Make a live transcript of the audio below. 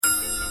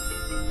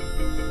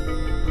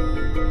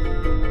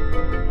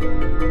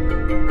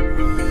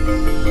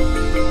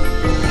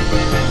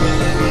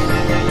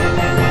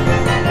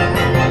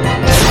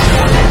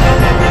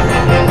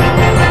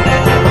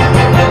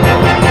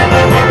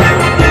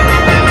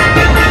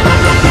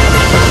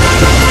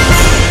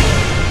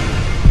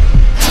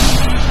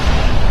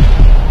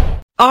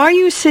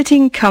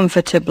sitting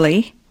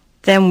comfortably?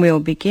 Then we'll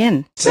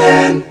begin.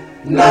 10,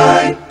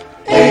 9,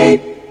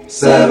 8,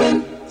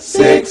 7,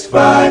 6,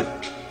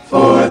 5,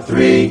 4,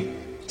 3,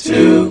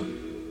 2,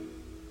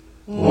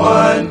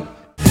 1.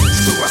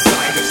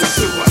 Suicide is a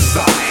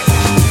suicide.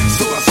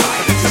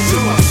 Suicide is a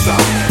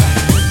suicide.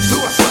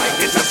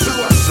 Suicide is a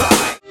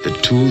suicide. The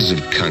tools of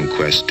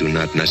conquest do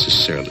not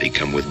necessarily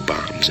come with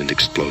bombs and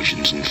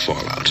explosions and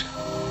fallout.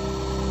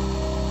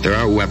 There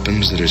are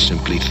weapons that are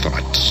simply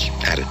thoughts,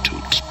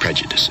 attitudes,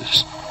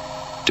 prejudices,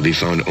 to be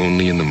found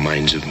only in the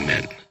minds of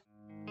men.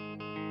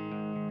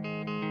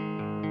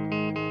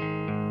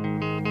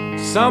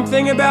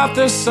 Something about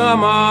the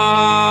summer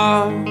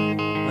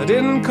I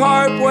didn't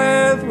cope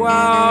with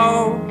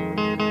well.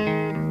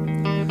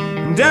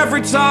 And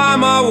every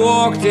time I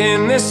walked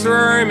in this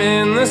room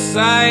in the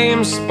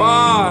same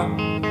spot,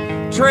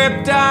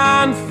 tripped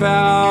and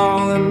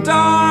fell, and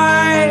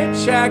I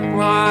checked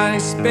my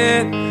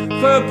spit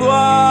for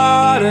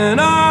blood,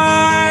 and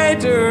I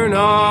do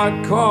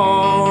not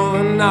call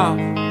enough.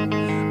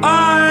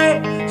 I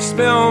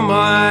spill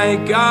my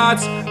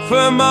guts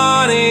for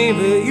money,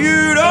 but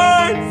you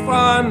don't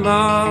find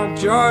my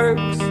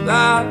jokes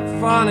that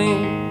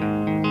funny.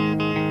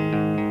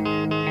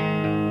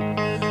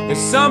 There's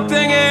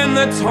something in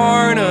the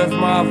tone of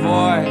my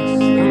voice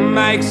that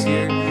makes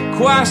you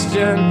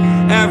question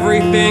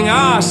everything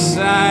I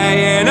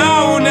say, and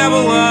I will never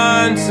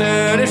learn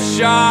to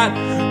shut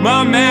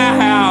my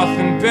mouth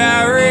and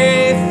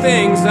bury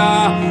things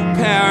our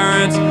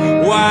parents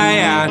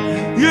way at.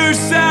 You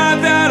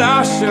said that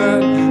I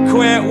should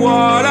quit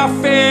what I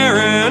fear,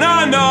 and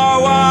I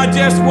know I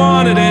just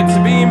wanted it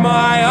to be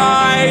my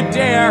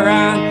idea.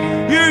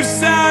 And you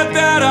said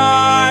that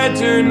I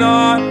do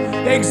not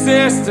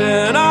exist,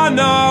 and I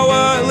know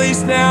at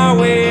least now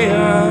we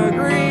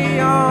agree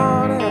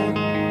on it.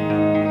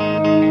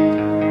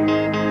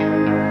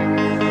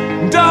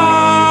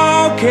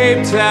 Don't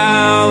keep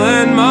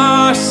telling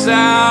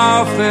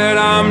myself that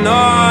I'm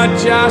not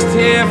just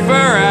here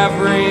for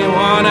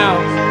everyone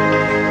else.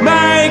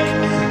 Make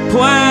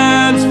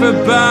plans for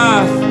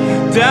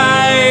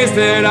birthdays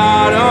that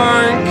I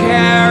don't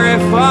care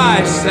if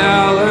I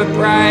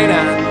celebrate,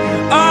 and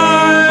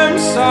I'm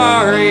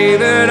sorry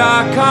that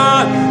I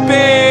can't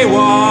be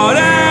what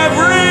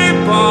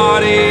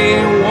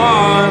everybody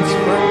wants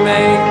from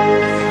me.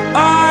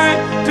 I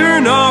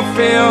do not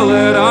feel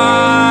that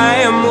I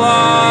am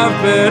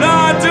loved, but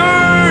I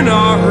do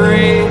not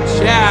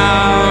reach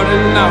out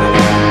enough.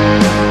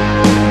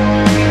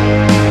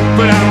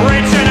 But I'm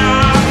reaching out.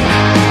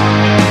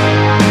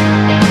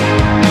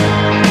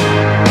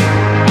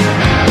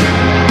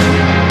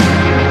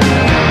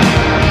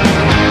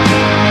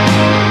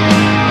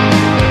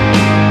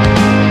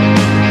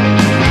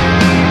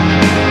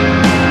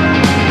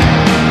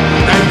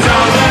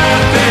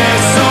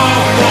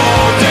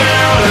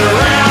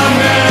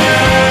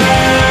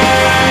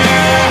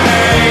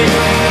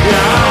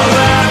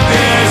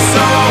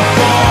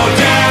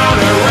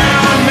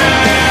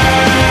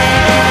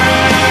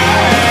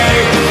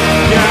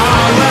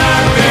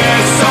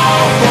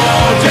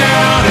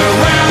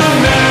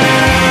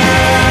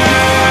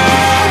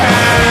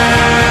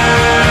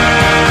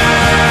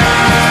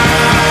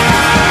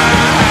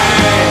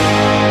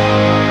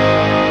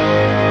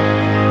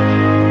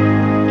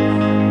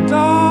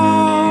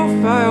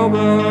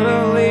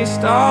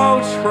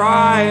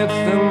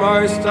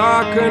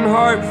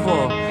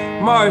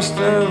 Most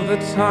of the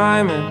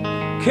time it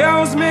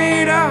kills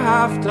me to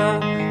have to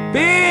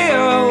be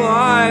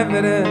alive.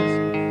 It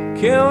is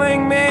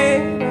killing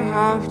me to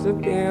have to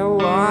be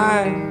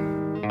alive.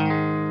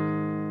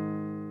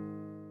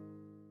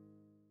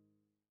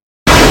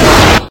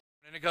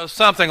 And it goes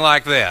something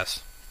like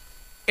this.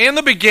 In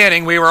the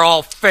beginning we were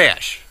all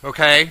fish,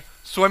 okay,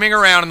 swimming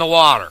around in the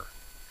water.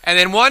 And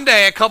then one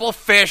day a couple of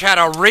fish had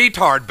a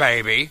retard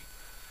baby,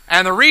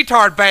 and the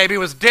retard baby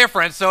was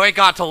different, so it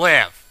got to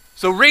live.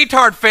 So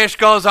retard fish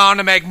goes on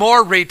to make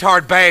more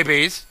retard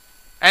babies,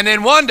 and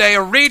then one day a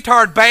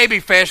retard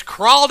baby fish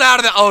crawled out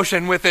of the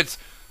ocean with its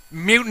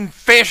mutant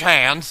fish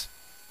hands,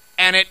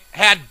 and it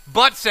had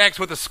butt sex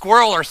with a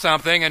squirrel or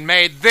something and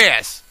made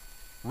this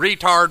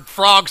retard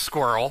frog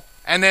squirrel,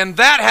 and then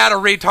that had a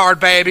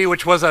retard baby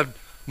which was a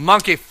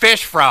monkey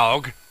fish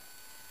frog,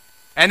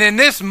 and then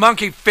this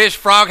monkey fish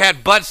frog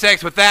had butt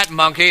sex with that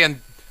monkey, and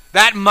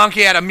that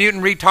monkey had a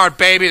mutant retard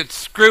baby that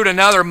screwed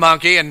another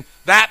monkey, and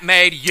that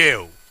made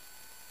you.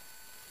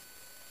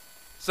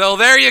 So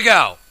there you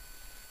go.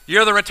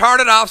 You're the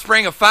retarded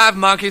offspring of 5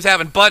 monkeys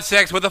having butt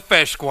sex with a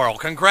fish squirrel.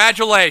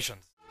 Congratulations.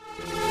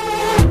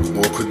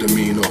 Awkward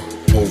demeanor,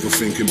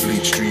 overthinking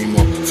bleach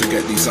dreamer.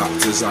 Forget these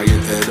actors, I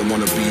ain't heard them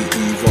wanna be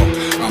either.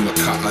 I'm a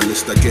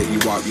catalyst that get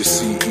you out your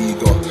seat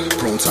eager.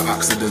 Prone to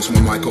accidents, my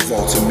mic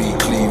evolved to me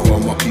cleaver.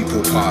 My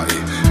people party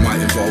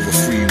might involve a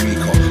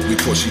 3-weeker. We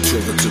push each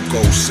other to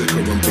go sicker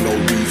and blow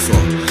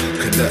reefer.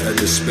 Cadet of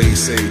the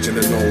space age and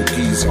an old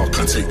geezer.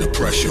 Can't take the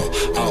pressure,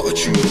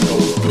 altitude,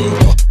 nose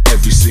bleeder.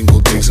 Every single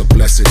day's a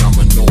blessing, I'm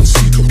a known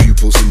seeker.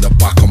 Pupils in the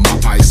back of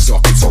my eye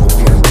sockets,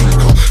 open and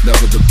weaker.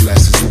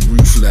 Nevertheless, it's the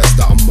ruthless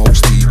that I'm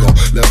most eager.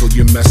 Level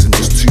your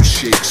messengers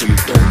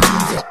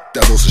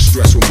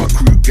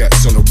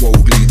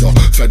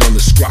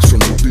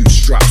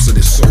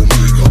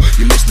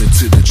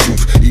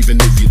truth, even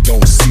if you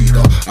don't see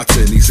her. I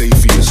turn these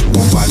atheists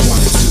one by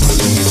one into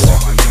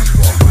believers.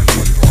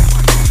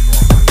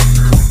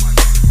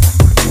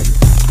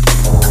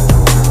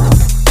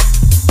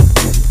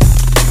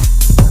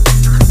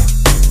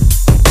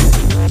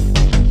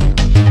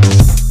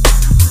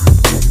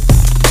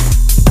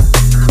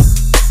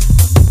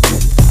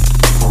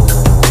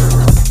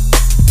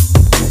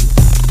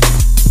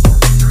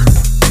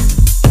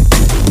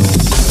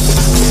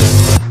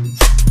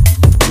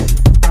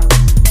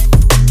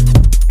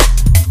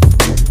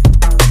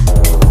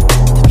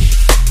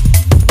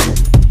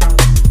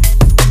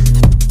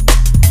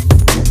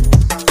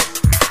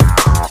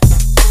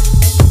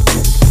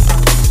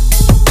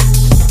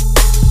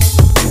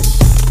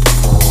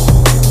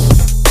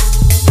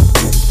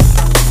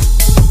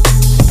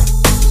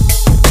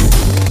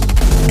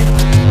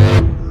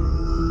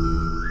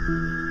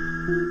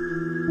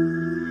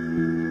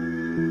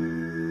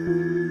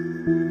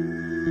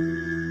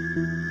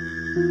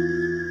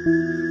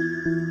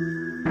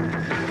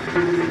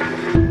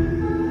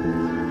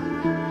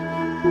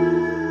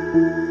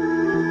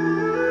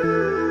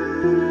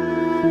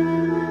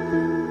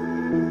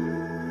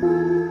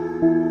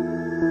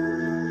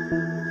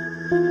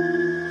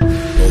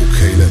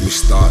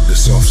 Start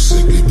this off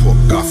sickly. Put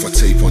gaffer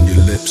tape on your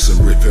lips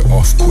and rip it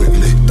off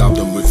quickly. Dab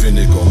them with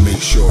vinegar,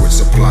 make sure it's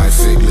applied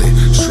thickly.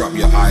 Strap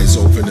your eyes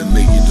open and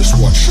make you just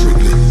watch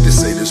Strictly. They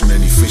say there's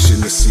many fish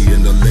in the sea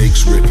and the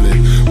lake's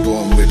rippling.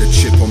 Born with a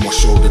chip on my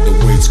shoulder, the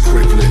weight's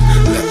crippling.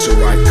 Left to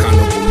right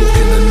cannibal,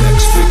 looking the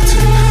next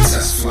victim.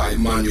 Test flight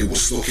manual,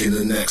 stuck in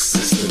the next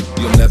system.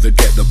 You'll never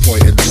get the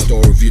point of the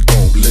story if you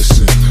don't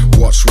listen.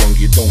 What's wrong,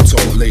 you don't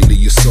talk lately,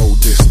 you're so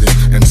distant.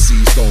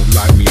 MCs don't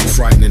like me, I'm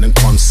frightening and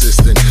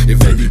consistent.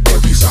 If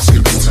anybody's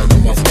asking, just tell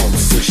them I've gone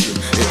fishing.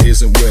 It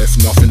isn't worth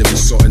nothing if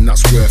it's something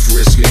that's worth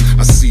risking.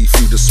 I see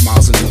through the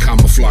smiles and the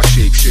camouflage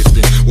shape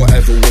shifting.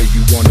 Whatever way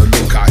you wanna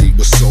look at it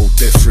was so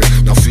different.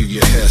 Now feel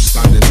your hair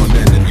standing on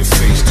end and your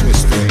face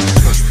twisting.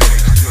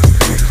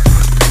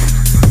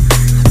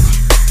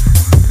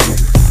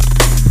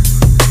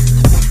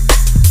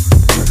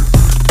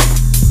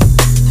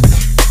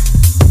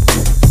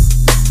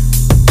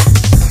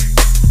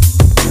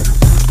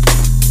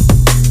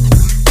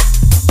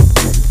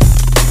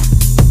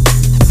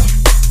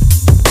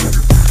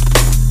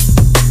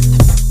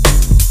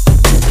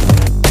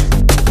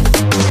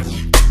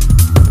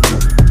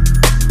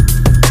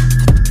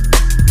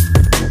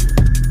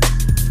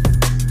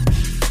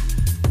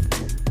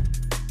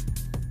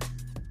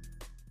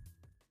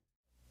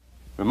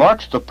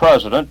 Remarks the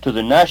President to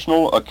the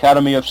National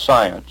Academy of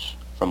Science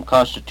from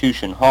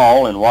Constitution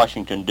Hall in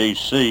Washington,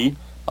 D.C.,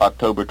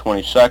 October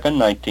 22,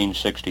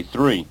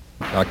 1963.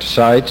 Dr.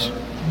 Seitz,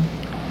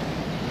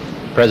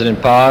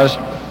 President Paz,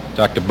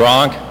 Dr.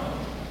 Bronk,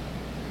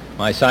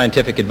 my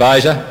scientific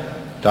advisor,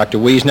 Dr.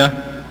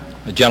 Wiesner,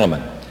 the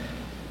gentlemen.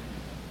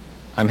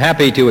 I'm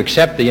happy to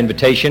accept the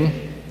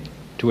invitation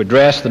to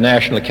address the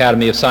National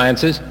Academy of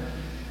Sciences,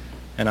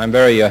 and I'm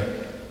very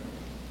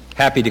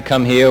happy to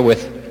come here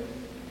with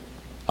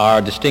our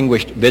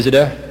distinguished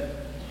visitor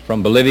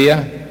from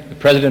Bolivia, the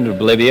President of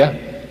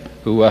Bolivia,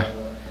 who,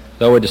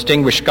 though a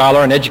distinguished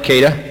scholar and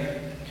educator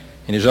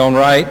in his own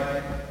right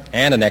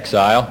and an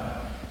exile,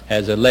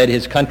 has led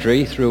his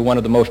country through one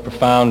of the most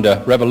profound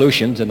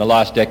revolutions in the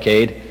last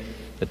decade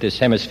that this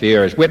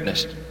hemisphere has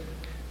witnessed.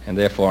 And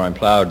therefore I'm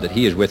proud that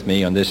he is with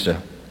me on this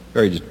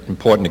very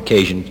important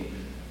occasion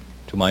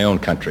to my own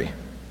country.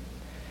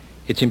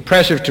 It's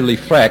impressive to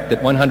reflect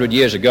that 100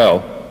 years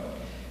ago,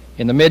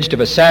 in the midst of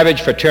a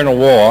savage fraternal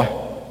war,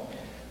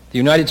 the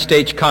United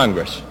States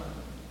Congress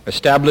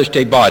established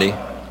a body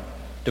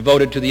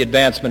devoted to the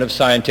advancement of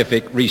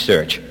scientific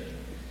research.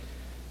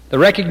 The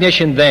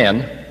recognition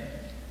then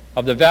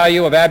of the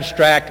value of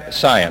abstract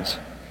science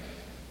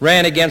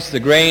ran against the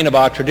grain of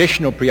our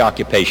traditional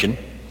preoccupation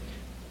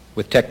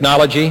with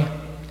technology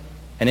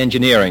and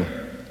engineering.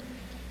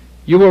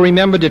 You will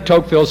remember de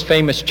Tocqueville's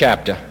famous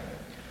chapter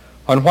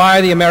on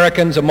why the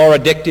Americans are more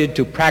addicted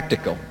to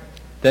practical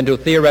than to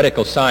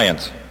theoretical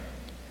science.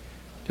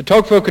 De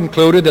Tocqueville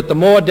concluded that the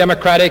more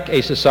democratic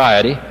a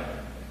society,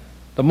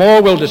 the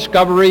more will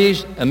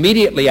discoveries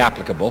immediately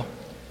applicable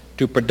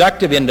to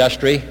productive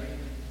industry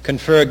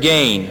confer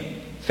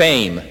gain,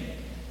 fame,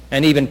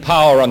 and even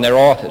power on their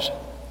authors.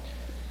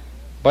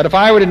 But if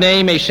I were to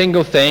name a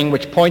single thing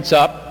which points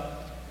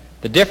up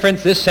the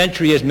difference this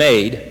century has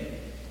made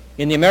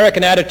in the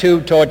American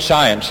attitude toward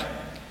science,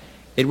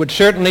 it would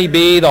certainly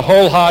be the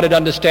wholehearted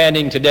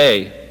understanding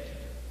today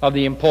of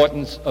the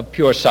importance of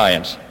pure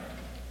science.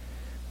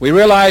 We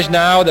realize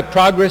now that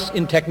progress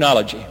in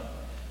technology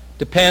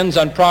depends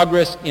on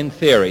progress in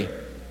theory,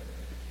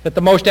 that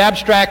the most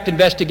abstract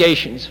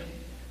investigations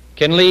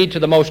can lead to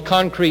the most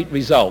concrete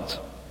results,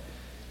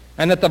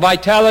 and that the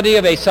vitality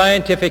of a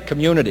scientific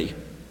community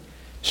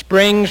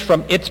springs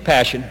from its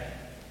passion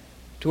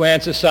to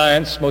answer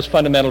science's most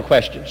fundamental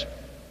questions.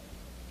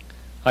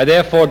 I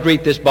therefore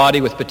greet this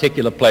body with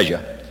particular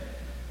pleasure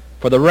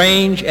for the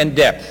range and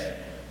depth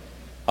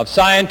of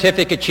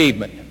scientific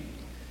achievement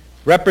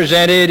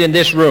represented in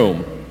this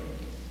room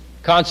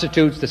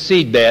constitutes the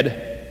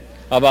seedbed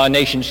of our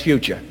nation's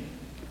future.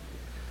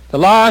 The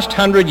last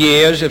 100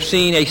 years have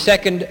seen a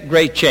second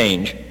great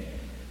change,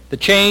 the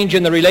change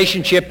in the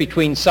relationship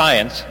between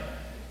science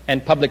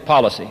and public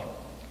policy.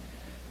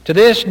 To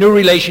this new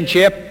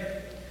relationship,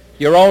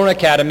 your own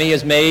academy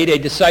has made a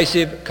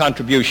decisive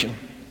contribution.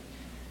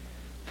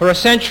 For a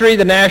century,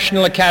 the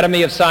National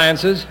Academy of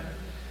Sciences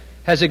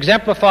has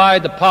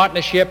exemplified the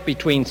partnership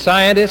between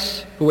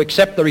scientists who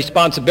accept the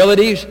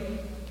responsibilities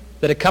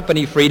that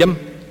accompany freedom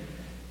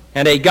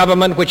and a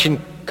government which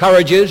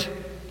encourages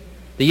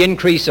the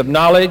increase of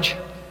knowledge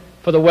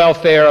for the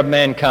welfare of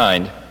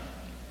mankind.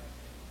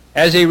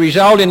 As a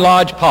result, in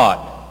large part,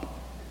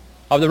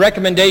 of the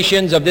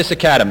recommendations of this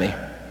academy,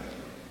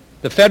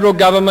 the federal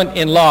government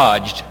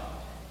enlarged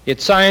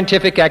its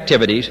scientific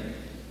activities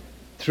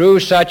through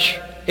such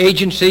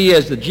agencies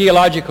as the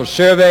Geological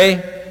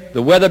Survey,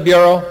 the Weather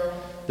Bureau,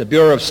 the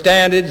Bureau of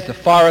Standards, the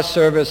Forest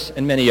Service,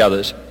 and many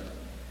others.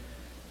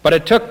 But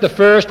it took the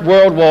First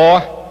World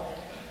War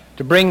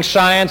to bring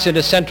science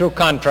into central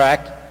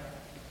contract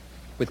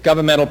with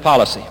governmental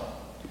policy.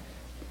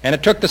 And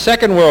it took the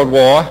Second World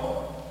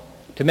War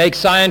to make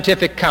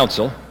scientific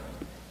counsel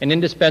an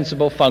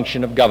indispensable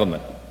function of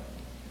government.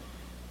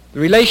 The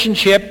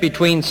relationship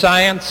between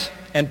science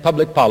and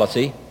public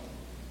policy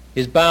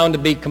is bound to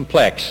be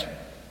complex.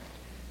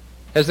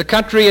 As the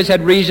country has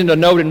had reason to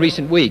note in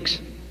recent weeks,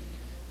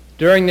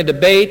 during the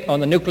debate on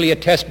the Nuclear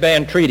Test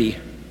Ban Treaty,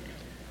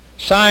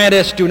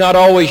 scientists do not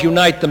always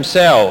unite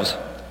themselves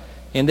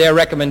in their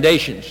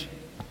recommendations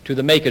to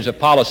the makers of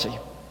policy.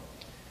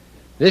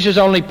 This is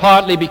only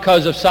partly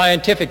because of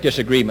scientific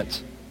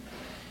disagreements.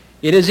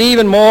 It is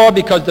even more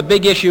because the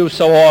big issues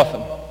so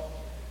often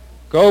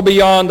go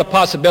beyond the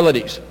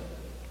possibilities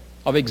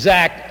of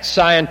exact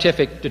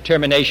scientific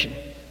determination.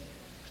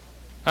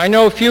 I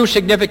know few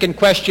significant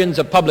questions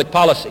of public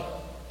policy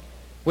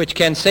which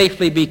can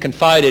safely be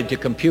confided to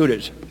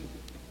computers.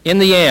 In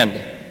the end,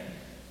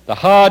 the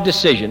hard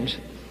decisions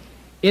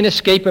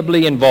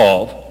inescapably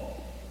involve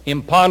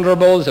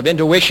imponderables of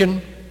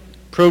intuition,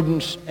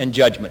 prudence, and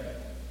judgment.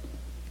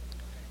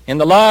 In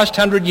the last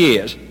 100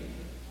 years,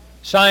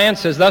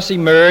 science has thus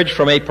emerged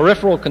from a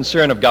peripheral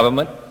concern of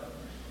government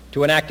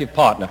to an active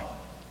partner.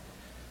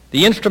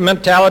 The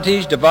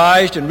instrumentalities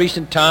devised in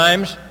recent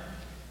times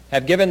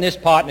have given this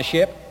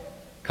partnership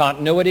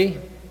continuity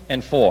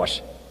and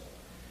force.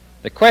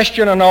 The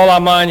question on all our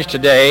minds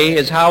today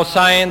is how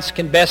science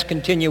can best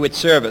continue its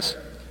service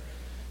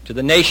to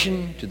the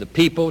nation, to the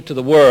people, to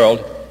the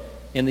world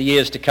in the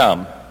years to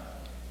come.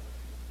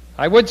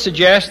 I would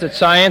suggest that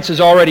science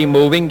is already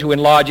moving to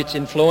enlarge its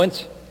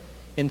influence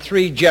in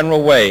three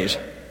general ways: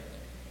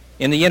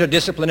 in the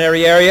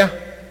interdisciplinary area,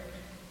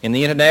 in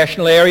the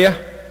international area,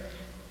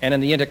 and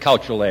in the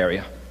intercultural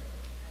area.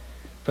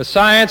 For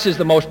science is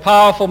the most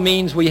powerful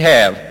means we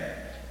have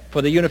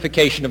for the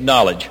unification of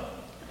knowledge,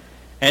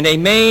 and a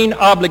main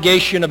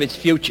obligation of its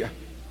future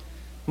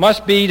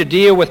must be to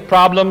deal with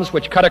problems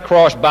which cut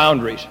across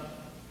boundaries,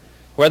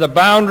 whether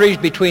boundaries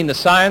between the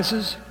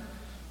sciences,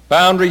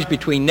 boundaries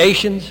between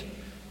nations,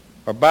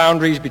 or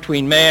boundaries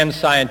between man's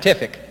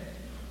scientific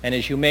and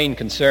his humane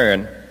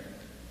concern.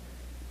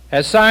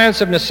 As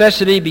science of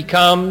necessity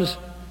becomes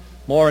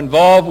more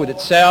involved with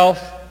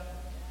itself,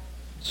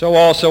 so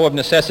also of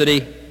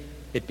necessity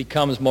it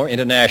becomes more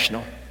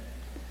international.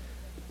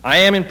 I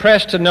am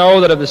impressed to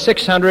know that of the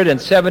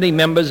 670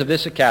 members of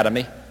this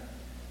academy,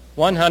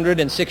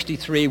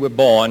 163 were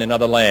born in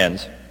other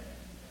lands.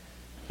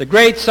 The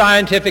great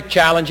scientific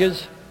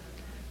challenges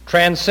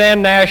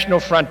transcend national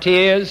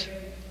frontiers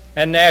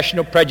and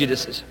national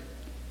prejudices.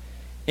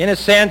 In a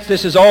sense,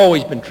 this has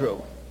always been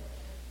true,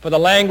 for the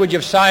language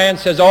of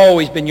science has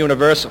always been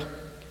universal,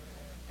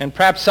 and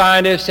perhaps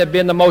scientists have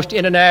been the most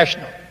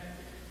international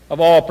of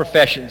all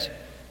professions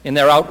in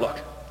their outlook.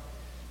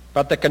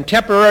 But the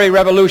contemporary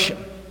revolution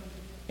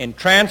in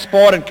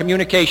transport and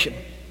communication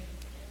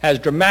has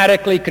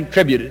dramatically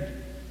contributed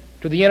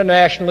to the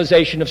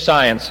internationalization of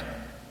science,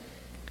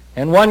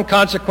 and one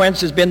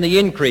consequence has been the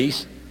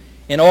increase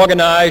in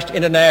organized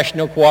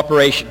international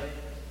cooperation.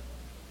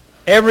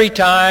 Every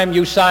time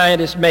you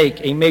scientists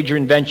make a major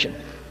invention,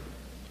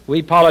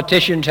 we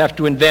politicians have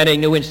to invent a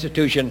new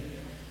institution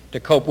to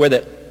cope with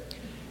it.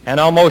 And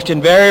almost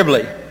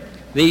invariably,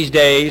 these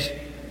days,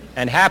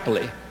 and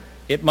happily,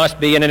 it must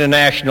be an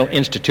international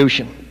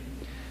institution.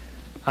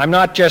 I'm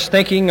not just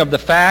thinking of the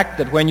fact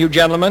that when you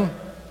gentlemen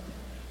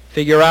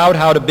figure out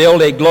how to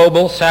build a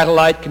global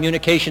satellite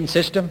communication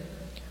system,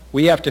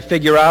 we have to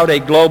figure out a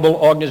global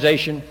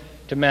organization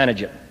to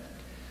manage it.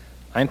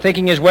 I'm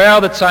thinking as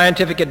well that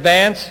scientific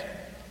advance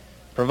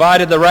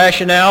provided the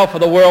rationale for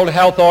the World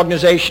Health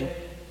Organization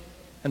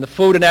and the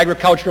Food and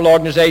Agricultural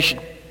Organization,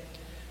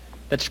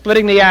 that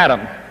splitting the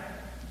atom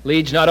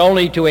leads not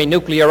only to a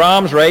nuclear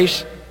arms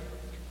race,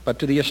 but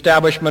to the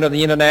establishment of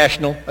the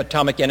International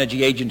Atomic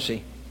Energy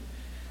Agency,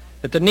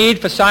 that the need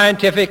for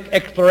scientific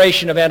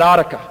exploration of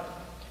Antarctica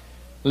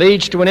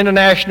leads to an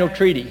international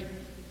treaty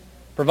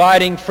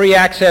providing free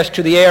access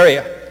to the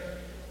area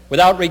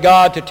without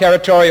regard to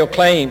territorial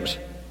claims,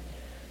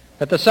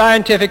 that the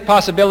scientific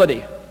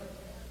possibility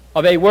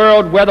of a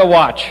world weather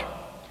watch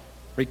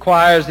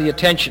requires the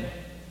attention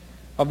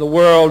of the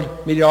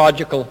World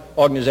Meteorological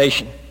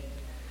Organization,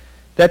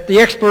 that the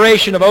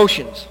exploration of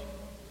oceans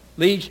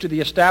leads to the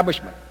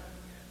establishment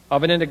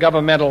of an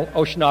Intergovernmental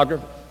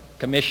Oceanography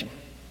Commission.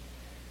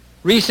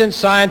 Recent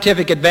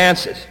scientific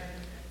advances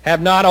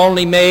have not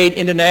only made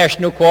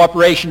international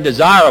cooperation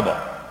desirable,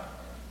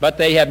 but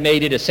they have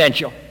made it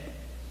essential.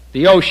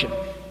 The ocean,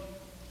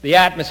 the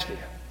atmosphere,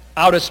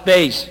 outer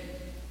space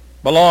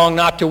belong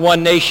not to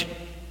one nation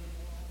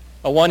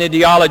or one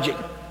ideology,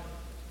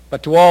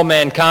 but to all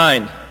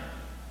mankind.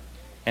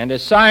 And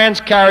as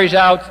science carries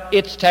out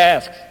its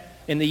tasks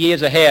in the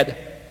years ahead,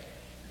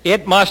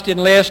 it must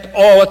enlist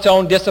all its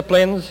own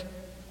disciplines,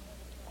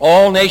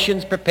 all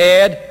nations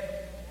prepared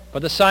for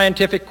the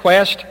scientific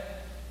quest,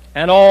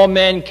 and all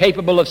men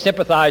capable of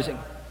sympathizing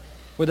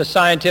with the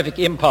scientific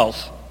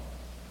impulse.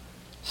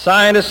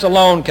 Scientists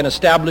alone can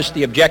establish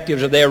the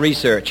objectives of their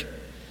research,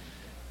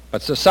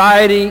 but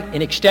society,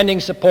 in extending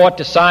support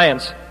to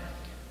science,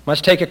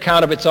 must take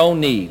account of its own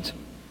needs.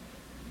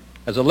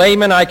 As a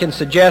layman, I can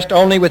suggest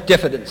only with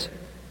diffidence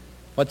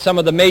what some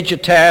of the major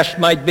tasks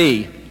might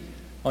be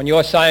on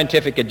your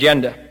scientific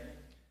agenda.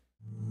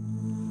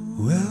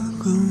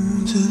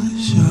 Welcome to the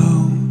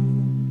show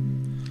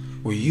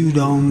where you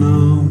don't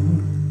know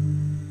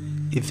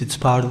if it's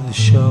part of the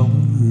show.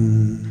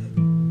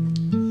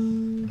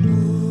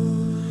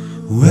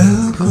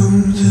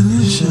 Welcome to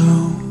the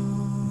show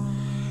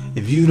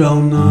if you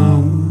don't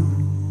know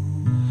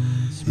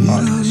it's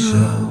part of the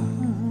show.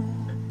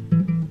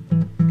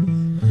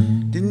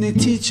 Didn't they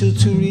teach you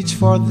to reach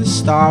for the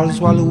stars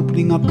while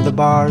opening up the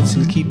bars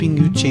and keeping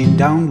you chained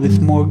down with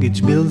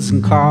mortgage bills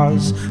and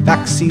cars?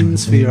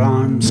 Vaccines for your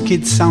arms,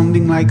 kids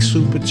sounding like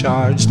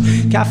supercharged,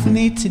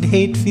 caffeinated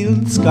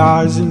hate-filled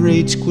scars and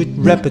rage-quit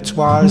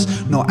repertoires.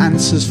 No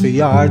answers for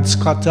yards,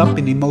 caught up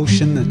in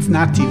emotion that's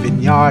not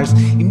even yours.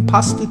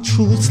 Imposter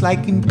truths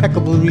like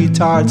impeccable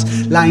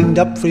retards, lined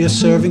up for your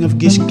serving of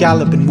Gish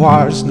Gallop and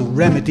wars. No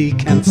remedy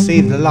can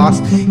save the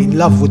lost, in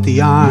love with the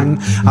yarn.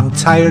 I'm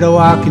tired of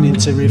walking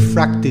into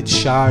refracted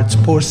shards,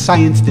 poor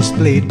science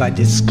displayed by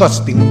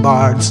disgusting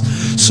bards.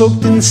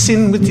 Soaked in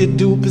sin with your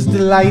dupe is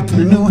delight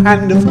for a new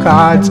hand of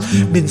cards.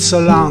 Been so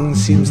long,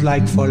 seems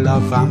like for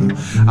love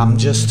I'm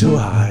just too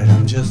hard,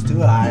 I'm just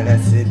too hard. I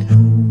said,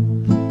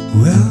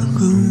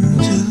 welcome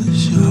to the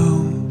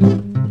show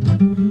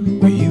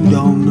where you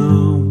don't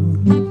know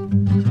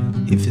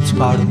if it's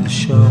part of the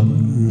show.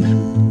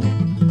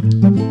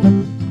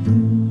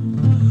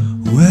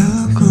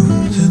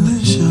 Welcome to the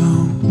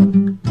show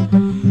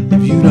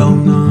if you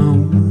don't know.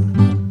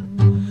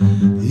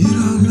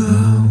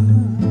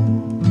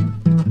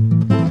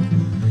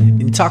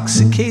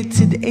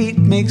 Intoxicated 8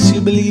 makes you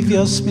believe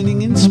you're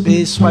spinning in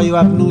space while you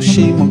have no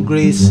shame or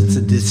grace. It's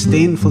a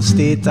disdainful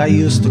state I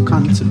used to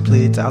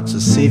contemplate, how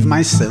to save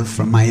myself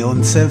from my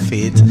own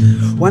self-hate.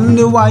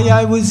 Wonder why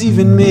I was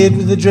even made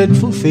with a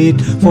dreadful fate,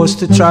 forced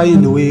to try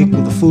and awake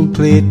with a full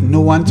plate.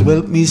 No one to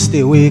help me stay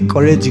awake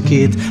or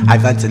educate.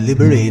 I've had to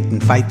liberate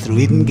and fight through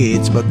hidden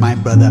gates. But my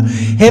brother,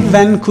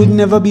 heaven could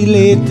never be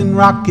late, and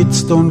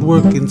rockets don't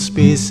work in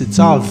space. It's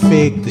all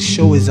fake, the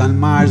show is on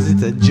Mars.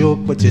 It's a joke,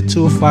 but you're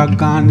too far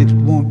gone, it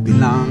won't be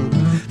long.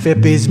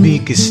 Fepe's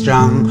beak is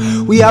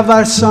strong. We have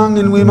our song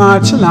and we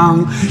march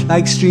along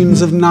like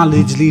streams of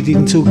knowledge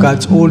leading to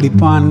God's holy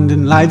pond,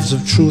 and lives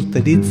of truth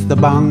that hits the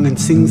bong and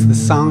sings the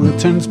song,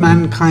 turns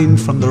mankind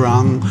from the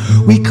wrong.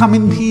 We come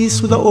in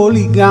peace with a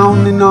holy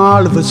gown and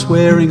all of us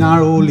wearing our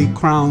holy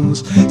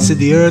crowns. Said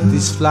the earth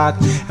is flat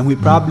and we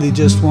probably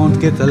just won't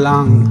get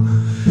along,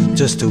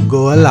 just to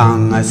go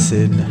along. I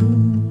said,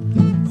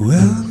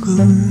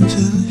 welcome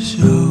to the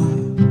show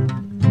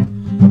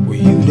where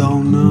you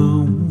don't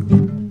know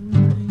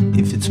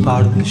if it's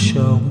part of the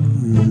show.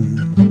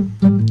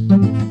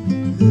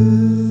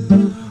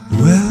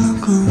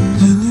 Welcome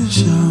to the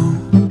show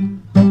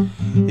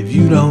if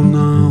you don't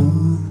know,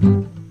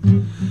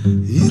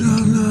 you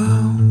don't know.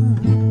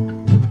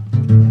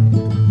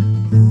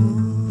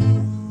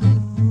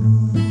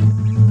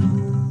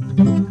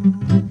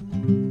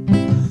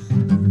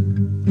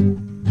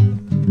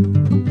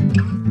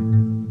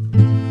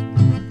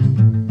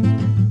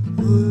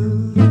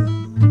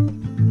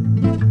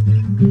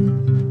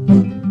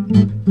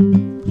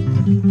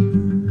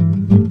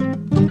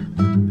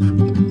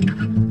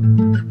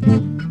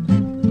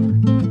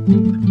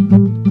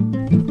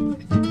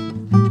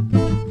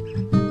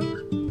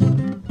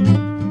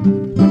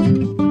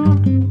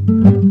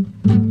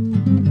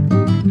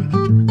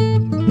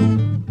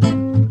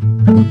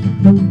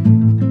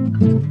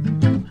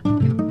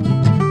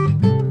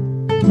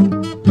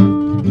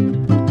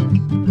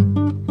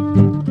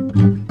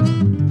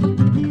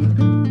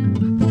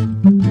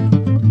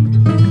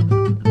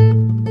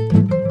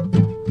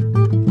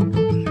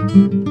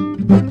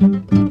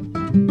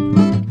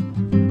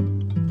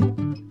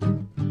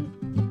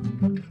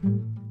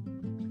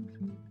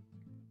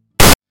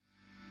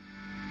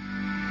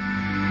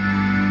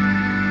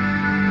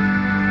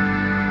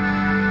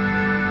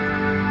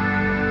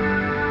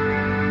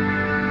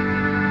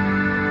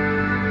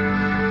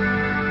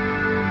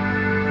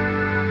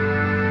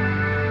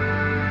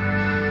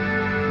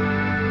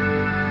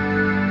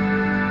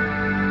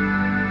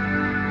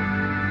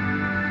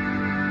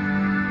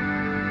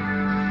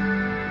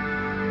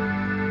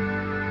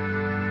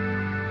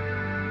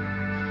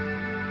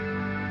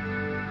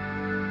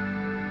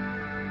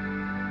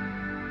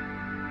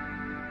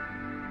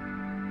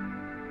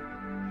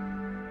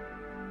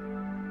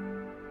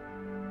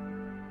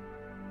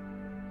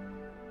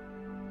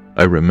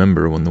 I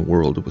remember when the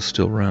world was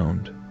still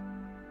round,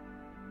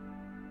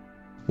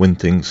 when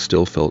things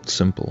still felt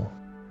simple,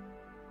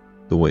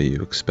 the way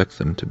you expect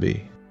them to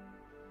be.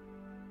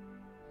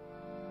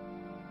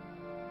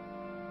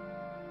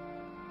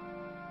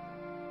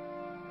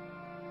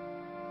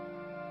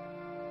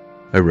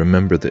 I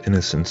remember the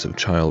innocence of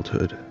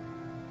childhood,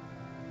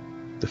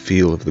 the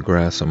feel of the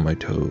grass on my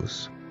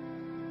toes,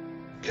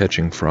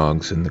 catching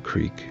frogs in the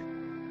creek,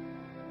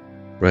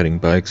 riding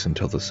bikes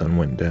until the sun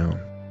went down.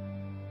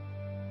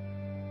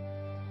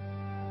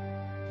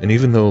 And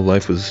even though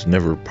life was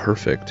never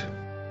perfect,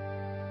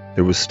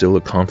 there was still a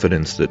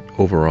confidence that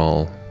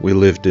overall we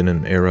lived in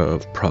an era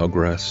of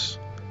progress,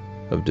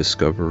 of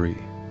discovery,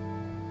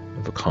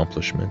 of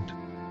accomplishment.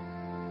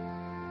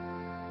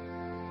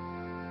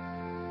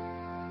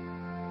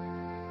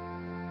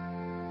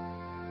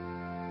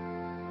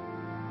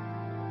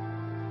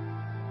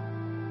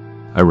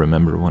 I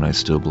remember when I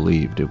still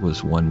believed it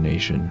was one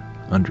nation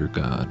under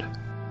God,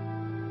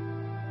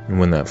 and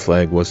when that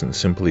flag wasn't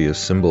simply a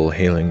symbol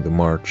hailing the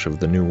march of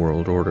the New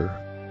World Order.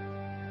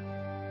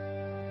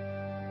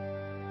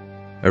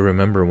 I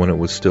remember when it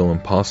was still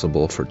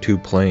impossible for 2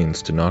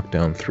 planes to knock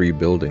down 3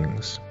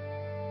 buildings,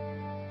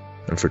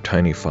 and for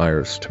tiny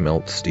fires to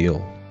melt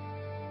steel.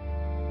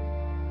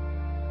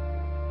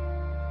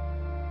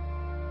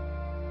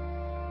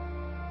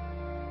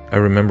 I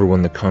remember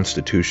when the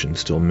Constitution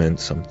still meant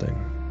something,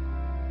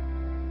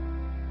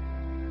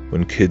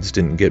 when kids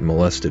didn't get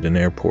molested in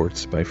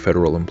airports by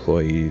federal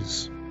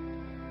employees,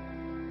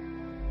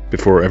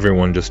 before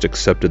everyone just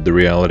accepted the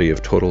reality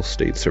of total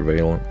state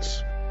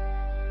surveillance.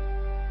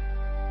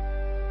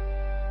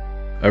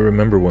 I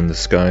remember when the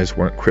skies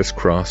weren't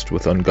crisscrossed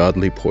with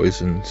ungodly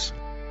poisons,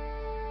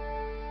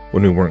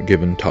 when we weren't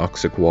given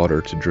toxic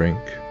water to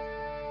drink,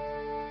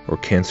 or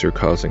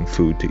cancer-causing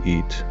food to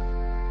eat.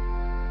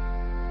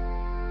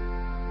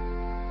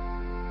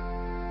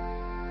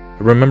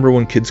 I remember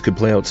when kids could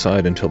play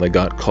outside until they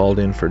got called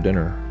in for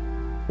dinner,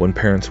 when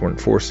parents weren't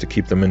forced to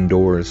keep them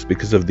indoors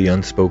because of the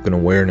unspoken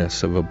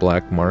awareness of a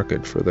black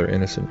market for their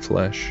innocent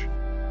flesh.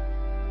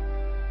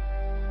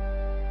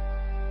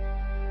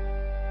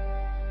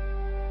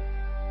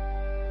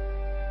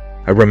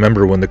 I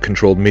remember when the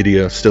controlled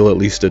media still at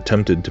least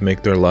attempted to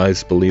make their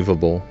lies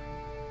believable,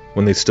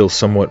 when they still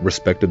somewhat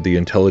respected the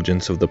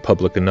intelligence of the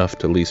public enough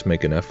to at least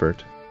make an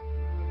effort.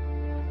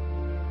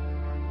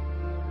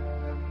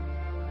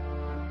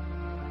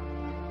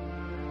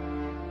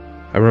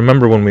 I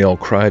remember when we all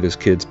cried as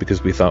kids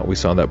because we thought we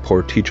saw that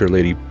poor teacher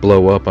lady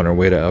blow up on her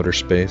way to outer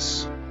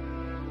space.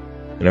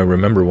 And I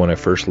remember when I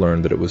first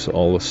learned that it was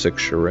all a sick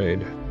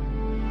charade.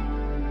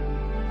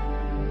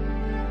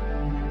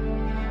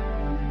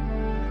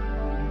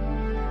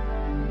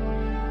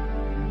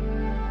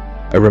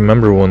 I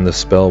remember when the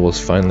spell was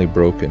finally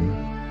broken,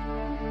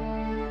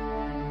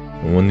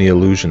 and when the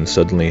illusion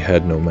suddenly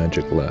had no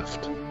magic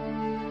left.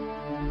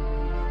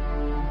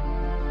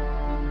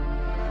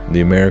 The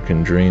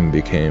American dream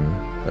became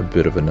a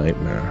bit of a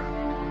nightmare,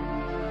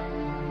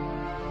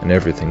 and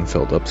everything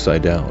felt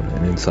upside down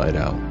and inside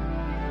out,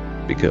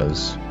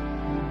 because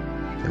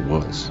it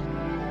was.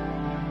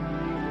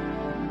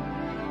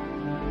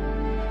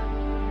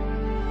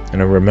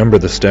 And I remember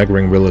the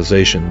staggering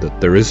realization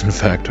that there is in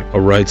fact a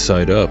right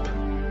side up,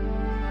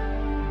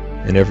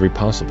 in every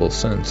possible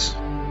sense.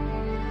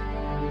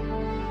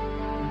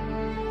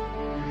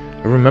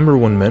 I remember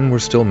when men were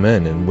still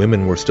men and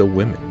women were still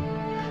women,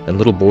 and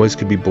little boys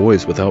could be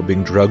boys without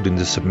being drugged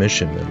into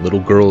submission, and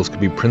little girls could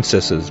be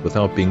princesses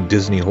without being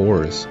Disney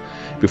whores,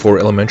 before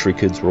elementary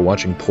kids were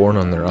watching porn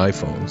on their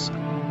iPhones.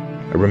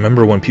 I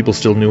remember when people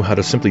still knew how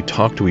to simply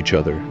talk to each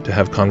other, to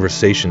have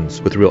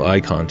conversations with real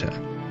eye contact,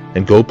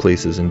 and go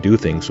places and do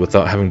things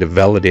without having to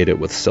validate it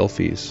with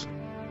selfies.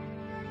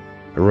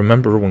 I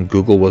remember when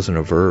Google wasn't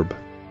a verb.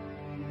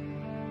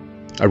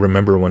 I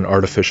remember when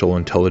artificial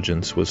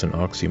intelligence was an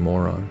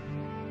oxymoron.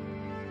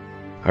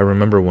 I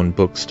remember when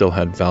books still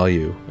had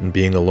value and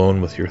being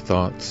alone with your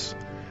thoughts,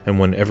 and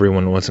when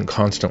everyone wasn't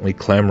constantly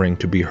clamoring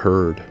to be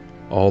heard,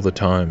 all the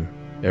time,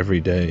 every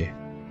day.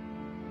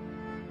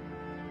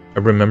 I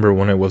remember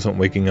when I wasn't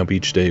waking up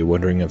each day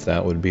wondering if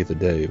that would be the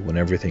day when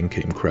everything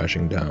came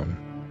crashing down.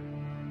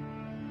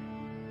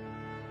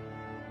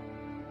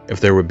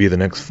 If there would be the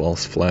next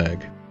false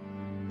flag,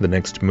 the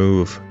next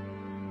move,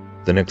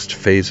 the next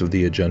phase of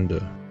the agenda,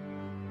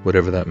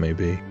 whatever that may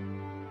be.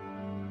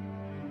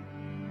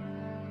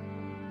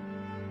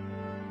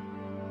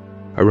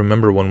 I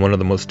remember when one of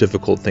the most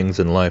difficult things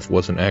in life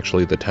wasn't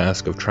actually the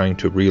task of trying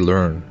to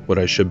relearn what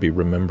I should be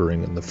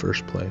remembering in the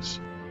first place.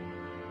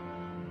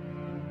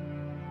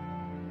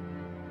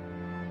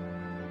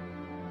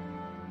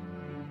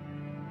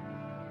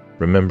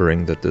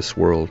 Remembering that this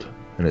world,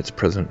 in its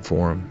present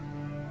form,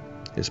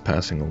 is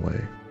passing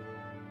away.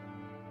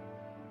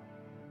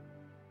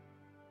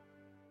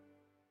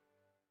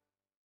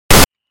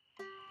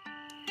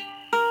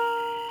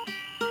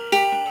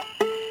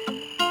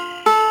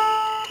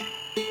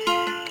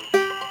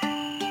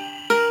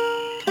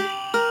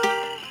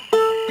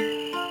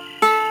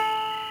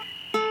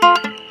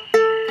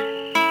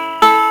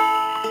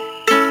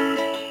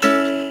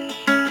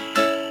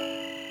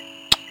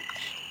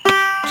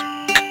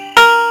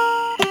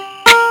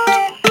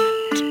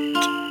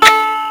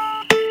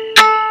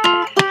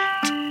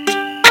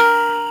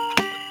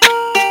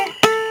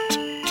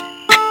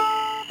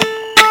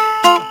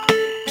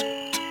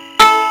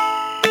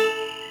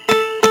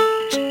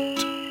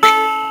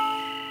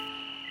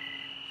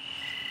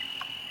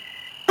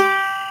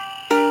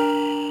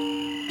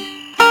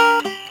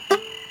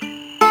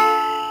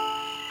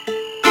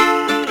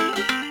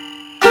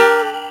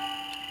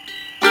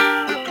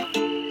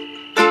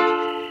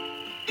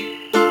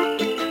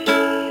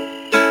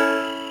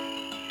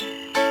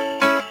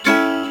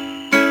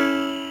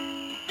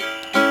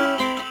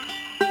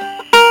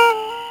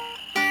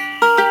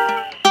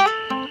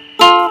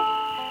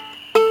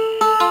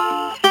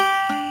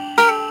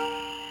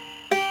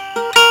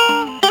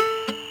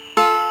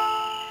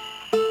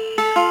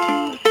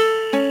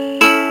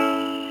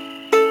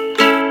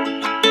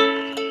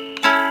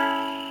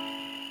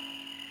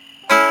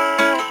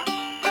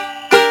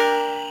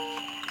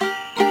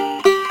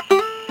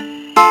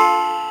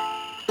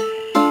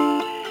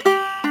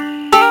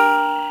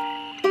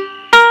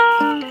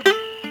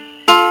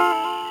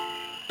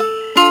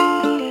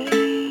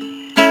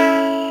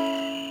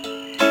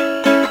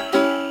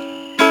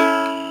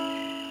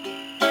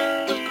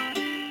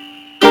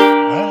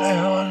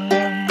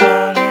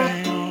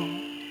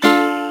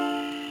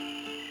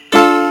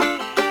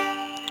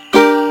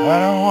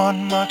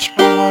 want much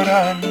but what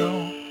I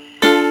know.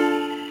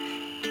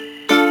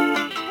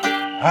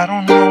 I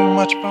don't know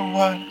much but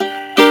what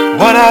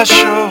I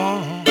show.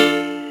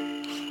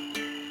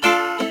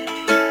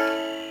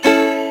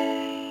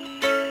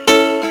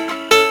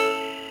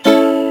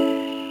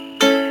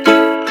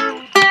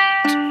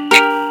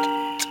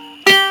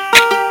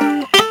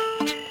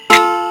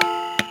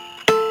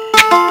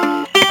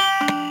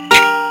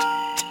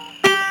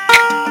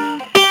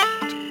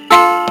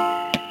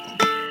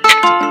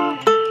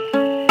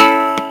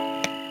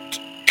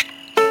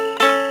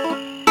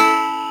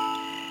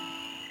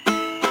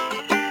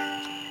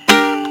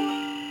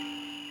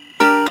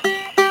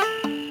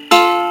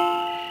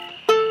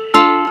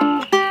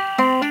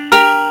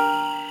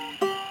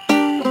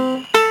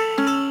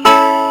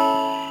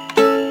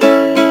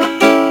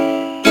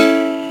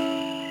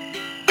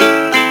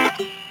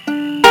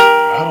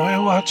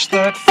 Watch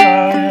that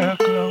fire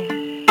glow,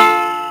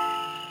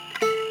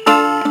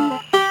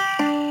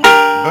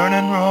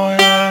 burning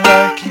royal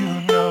like you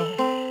know.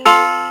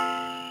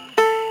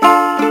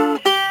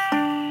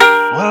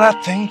 Well, I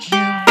think you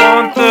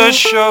want the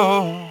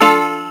show.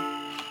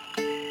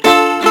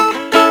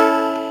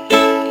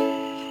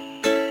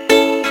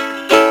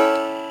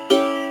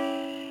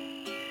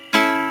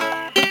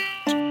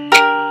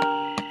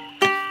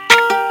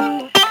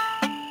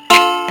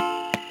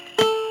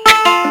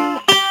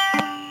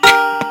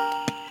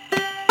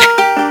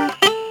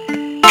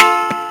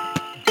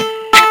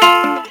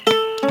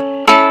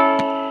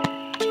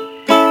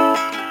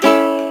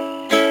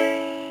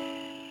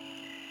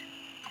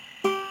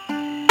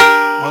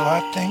 Well,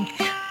 I think,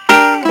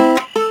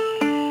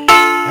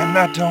 and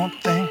I don't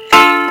think,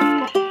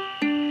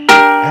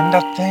 and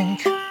I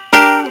think,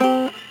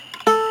 and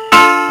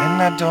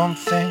I don't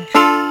think,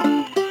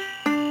 and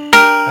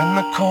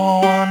the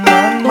cold one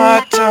on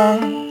my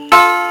tongue,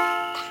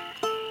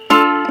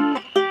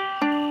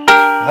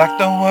 like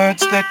the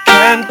words that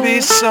can't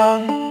be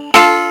sung.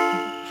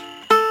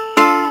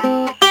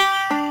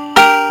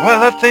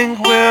 Well, I think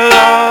we're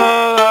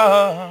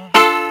lost.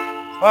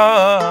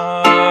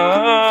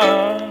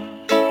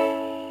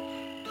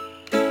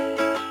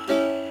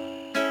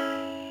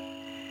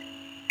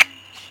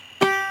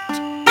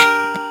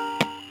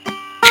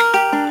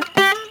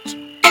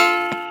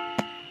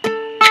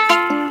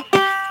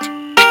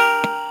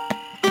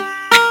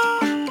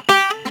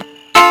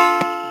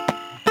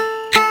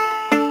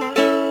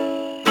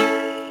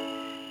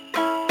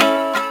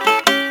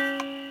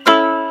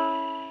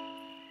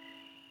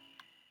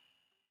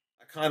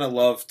 Kind of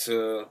love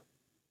to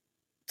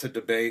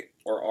debate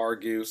or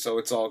argue, so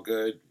it's all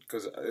good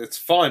because it's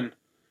fun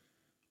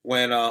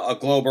when a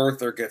globe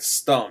earther gets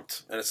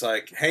stumped and it's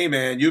like, hey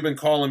man, you've been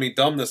calling me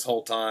dumb this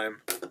whole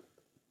time.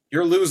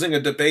 You're losing a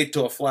debate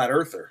to a flat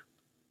earther.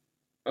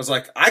 I was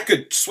like, I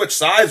could switch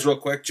sides real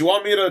quick. Do you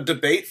want me to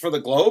debate for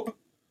the globe?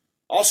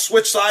 I'll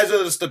switch sides of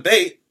this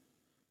debate,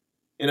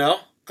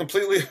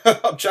 completely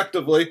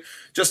objectively,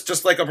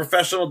 just like a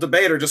professional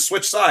debater, just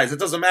switch sides. It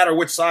doesn't matter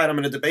which side I'm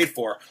going to debate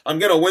for. I'm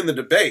going to win the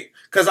debate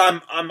because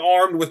I'm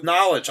armed with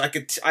knowledge.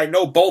 I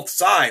know both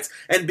sides,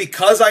 and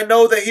because I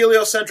know the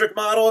heliocentric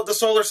model of the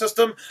solar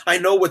system, I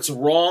know what's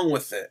wrong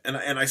with it, and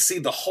I see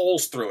the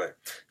holes through it.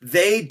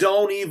 They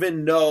don't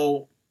even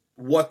know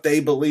what they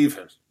believe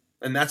in,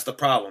 and that's the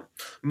problem.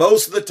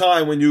 Most of the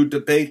time when you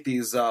debate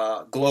these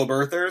globe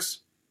earthers,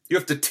 you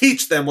have to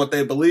teach them what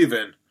they believe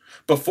in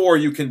before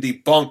you can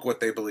debunk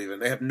what they believe in.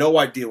 They have no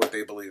idea what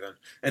they believe in.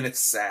 And it's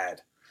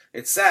sad.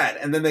 It's sad.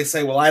 And then they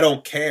say, well, I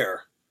don't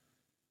care.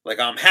 Like,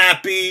 I'm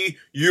happy.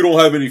 You don't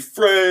have any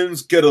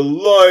friends. Get a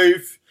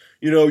life.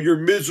 You're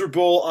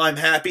miserable. I'm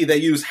happy. They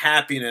use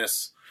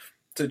happiness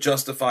to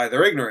justify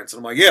their ignorance.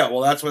 And I'm like, yeah,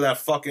 well, that's where that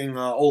fucking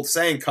old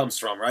saying comes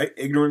from, right?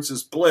 Ignorance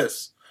is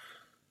bliss.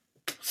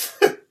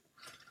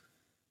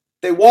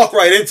 They walk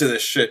right into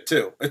this shit,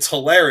 too. It's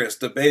hilarious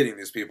debating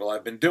these people.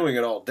 I've been doing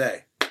it all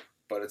day.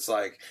 But it's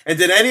like, and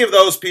did any of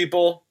those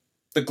people,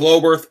 the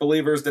globe earth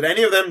believers, did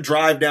any of them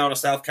drive down to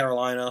South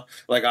Carolina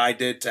like I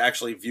did to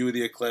actually view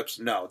the eclipse?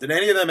 No. Did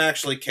any of them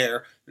actually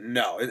care?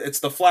 No. It's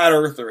the flat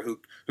earther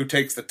who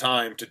takes the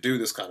time to do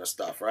this kind of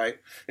stuff, right?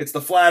 It's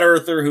the flat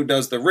earther who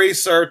does the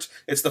research.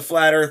 It's the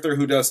flat earther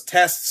who does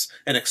tests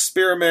and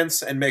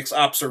experiments and makes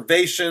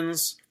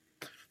observations,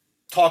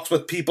 talks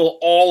with people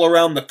all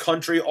around the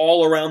country,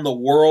 all around the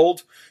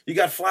world. You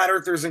got flat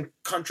earthers in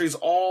countries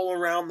all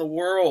around the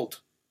world,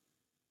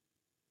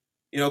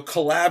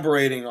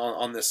 collaborating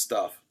on this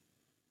stuff.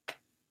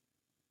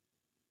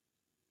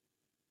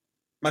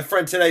 My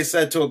friend today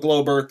said to a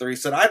globe earther, he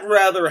said, I'd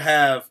rather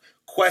have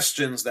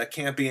questions that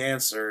can't be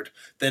answered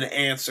than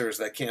answers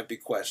that can't be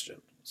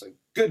questioned. It's like,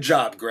 good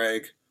job,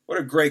 Greg. What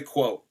a great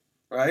quote,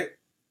 right?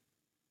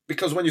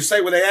 Because when you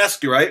say what they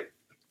ask you, right?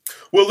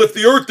 Well, if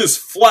the earth is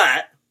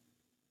flat,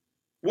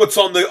 what's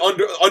on the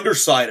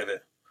underside of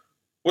it?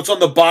 What's on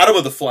the bottom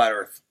of the flat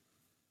earth?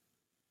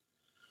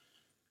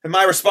 And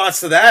my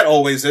response to that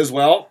always is,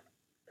 well,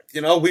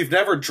 we've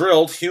never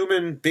drilled,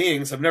 human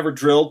beings have never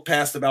drilled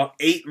past about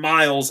 8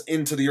 miles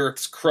into the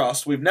Earth's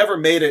crust. We've never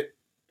made it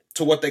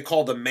to what they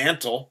call the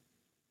mantle.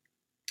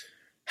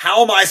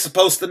 How am I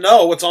supposed to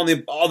know what's on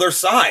the other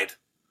side?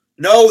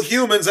 No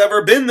human's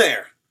ever been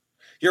there.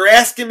 You're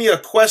asking me a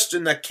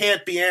question that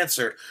can't be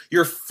answered.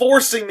 You're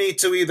forcing me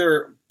to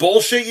either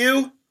bullshit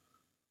you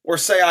or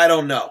say I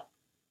don't know.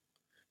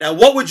 Now,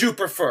 what would you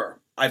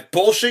prefer? I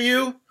bullshit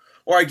you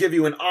or I give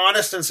you an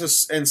honest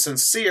and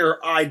sincere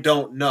I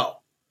don't know?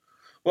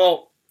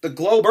 Well, the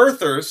globe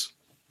earthers,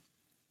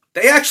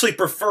 they actually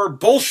prefer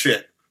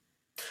bullshit.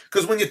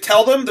 Because when you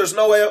tell them there's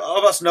no way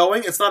of us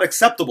knowing, it's not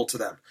acceptable to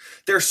them.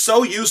 They're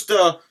so used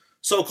to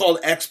so-called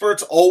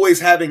experts always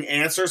having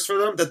answers for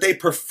them that they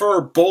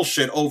prefer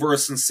bullshit over a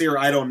sincere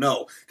I don't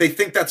know. They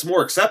think that's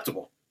more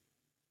acceptable.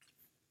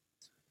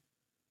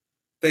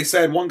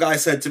 One guy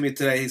said to me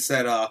today, he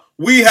said,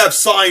 we have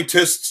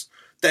scientists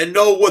that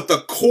know what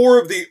the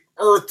core of the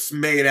Earth's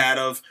made out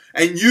of,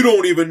 and you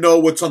don't even know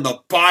what's on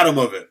the bottom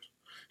of it.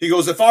 He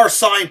goes, if our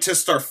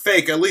scientists are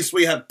fake, at least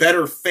we have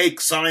better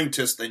fake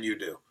scientists than you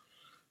do.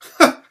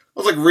 I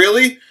was like,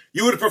 really?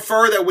 You would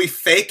prefer that we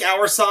fake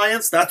our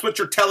science? That's what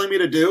you're telling me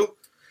to do?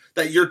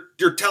 That you're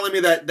telling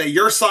me that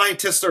your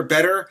scientists are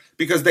better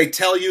because they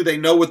tell you they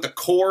know what the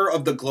core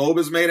of the globe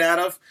is made out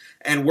of,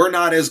 and we're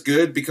not as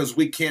good because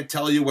we can't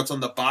tell you what's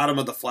on the bottom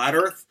of the flat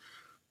earth?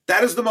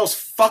 That is the most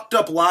fucked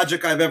up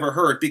logic I've ever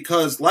heard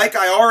because, like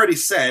I already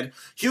said,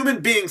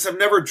 human beings have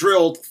never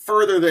drilled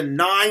further than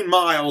 9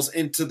 miles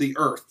into the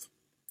earth.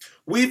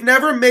 We've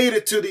never made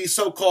it to the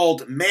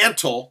so-called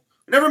mantle,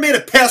 never made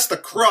it past the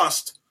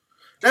crust,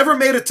 never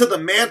made it to the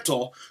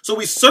mantle, so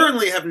we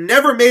certainly have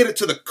never made it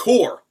to the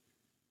core.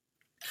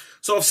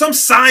 So if some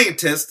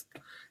scientist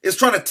is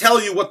trying to tell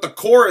you what the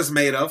core is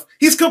made of,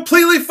 he's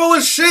completely full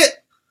of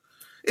shit.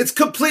 It's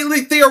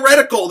completely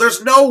theoretical.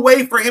 There's no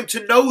way for him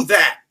to know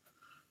that.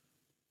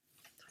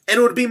 And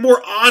it would be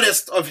more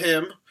honest of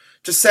him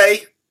to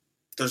say,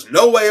 there's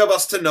no way of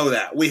us to know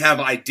that. We have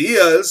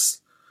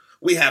ideas,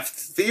 we have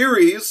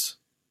theories,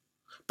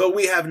 but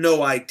we have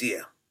no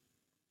idea.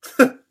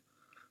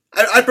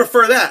 I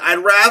prefer that.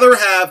 I'd rather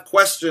have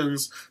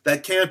questions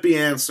that can't be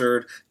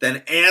answered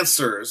than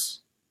answers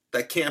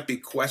that can't be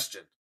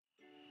questioned.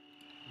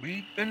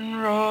 We've been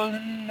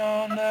rolling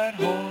on that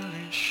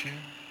holy shit.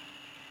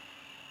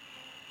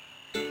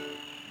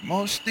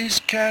 Most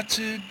these cats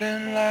have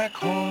been like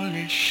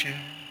holy shit.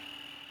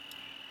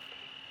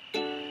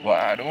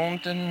 Why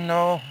don't they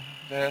know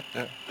that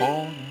they're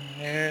holding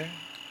it?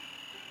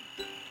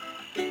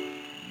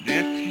 And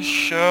if you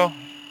show,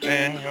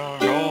 then you're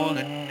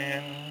rolling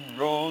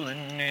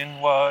in,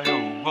 why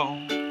oh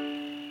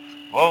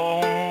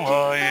oh,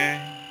 oh yeah.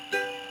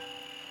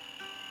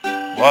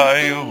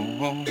 Why oh,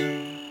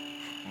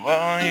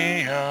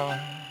 why oh.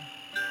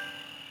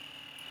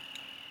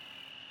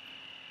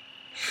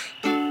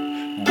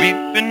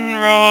 We've been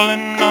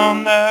rolling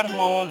on that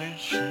holy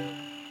shit.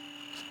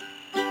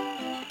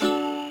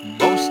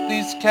 Most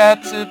these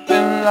cats have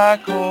been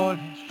like holy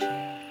shit.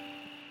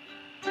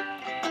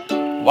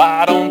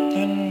 Why don't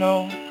they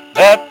know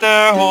that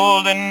they're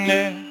holding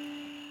it?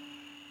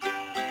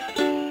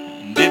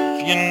 And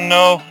if you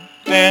know,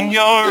 then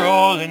you're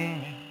rolling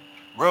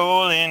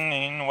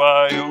in,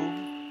 why oh,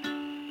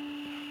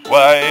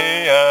 why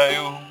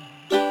oh,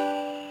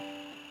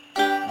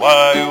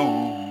 why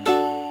oh.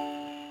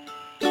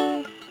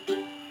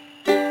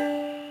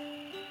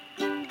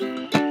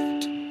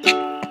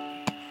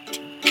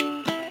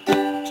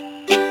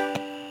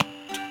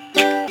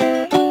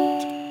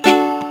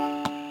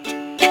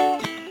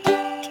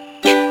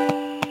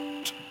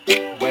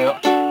 Well,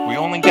 we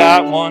only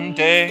got one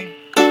day,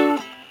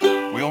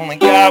 we only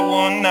got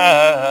one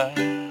night,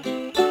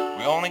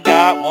 we only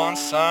got one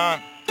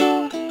sun,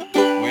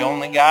 we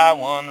only got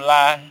one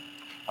life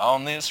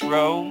on this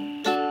road,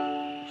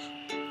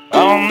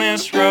 on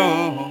this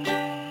road,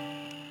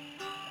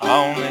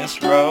 on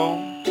this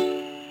road.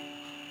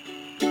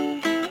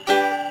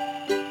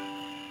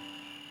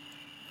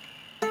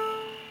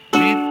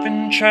 We've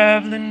been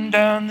traveling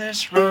down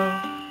this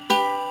road,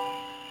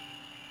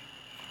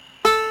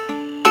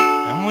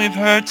 and we've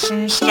heard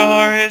some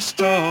stories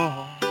told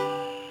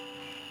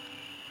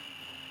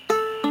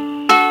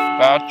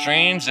about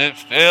dreams that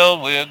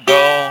filled with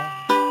gold.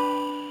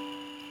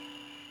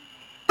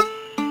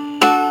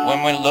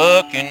 When we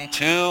look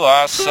into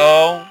our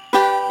soul,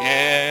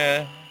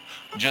 yeah,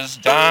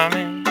 just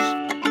diamonds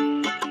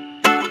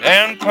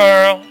and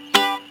pearls,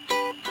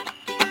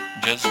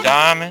 just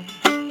diamonds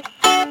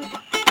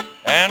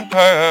and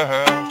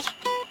pearls.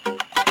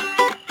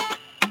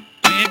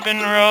 We've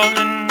been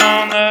rolling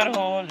on that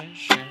holy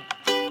shit.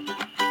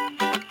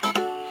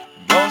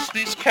 Most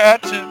these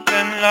cats have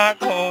been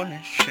like holy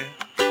shit.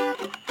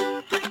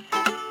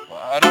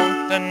 Why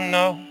don't they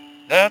know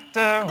that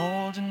they're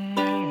holding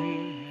it?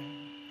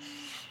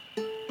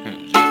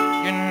 'Cause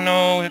if you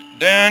know it,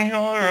 then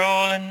you're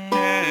rolling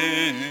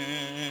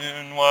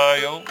in.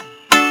 Why oh,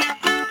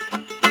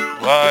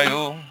 why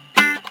oh,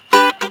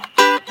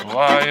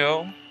 why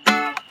oh,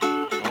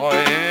 why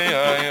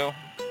oh.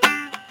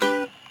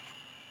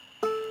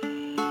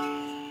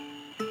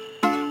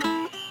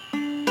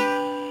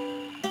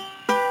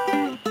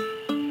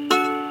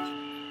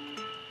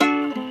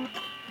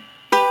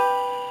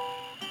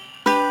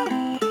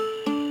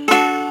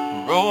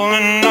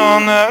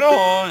 on that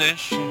holy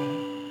shit.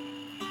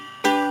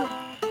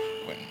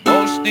 When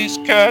most of these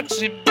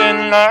cats have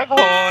been like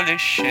holy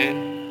shit.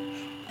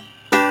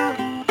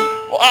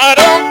 Why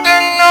don't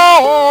they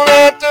know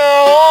that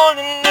they're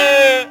holding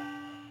it?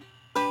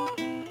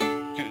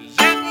 'Cause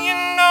if you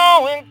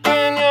know it,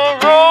 then you're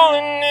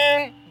rolling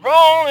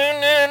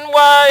in,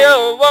 why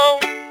oh, oh,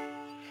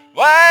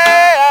 why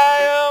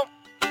oh,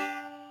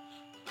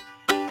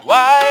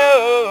 why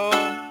oh,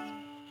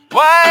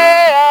 why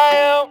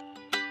oh.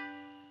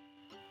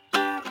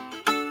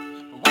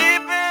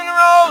 We've been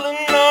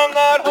rolling on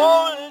that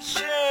holy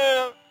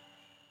shit.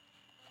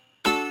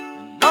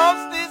 And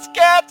most of these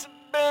cats have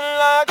been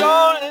like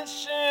holy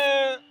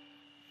shit.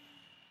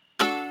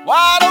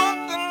 Why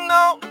don't they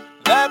know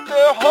that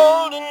they're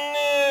holding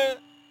it?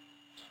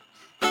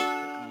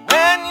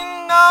 When you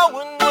know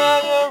it,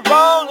 when you're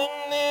rolling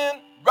in,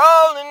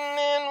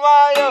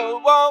 why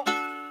oh, oh,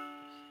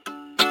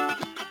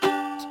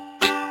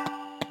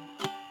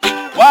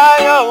 why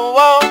oh,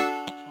 oh.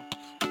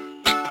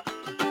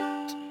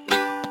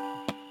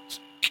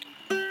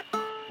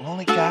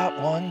 Only got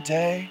one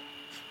day,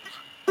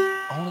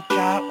 only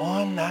got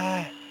one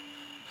night,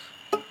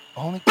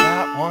 only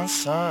got one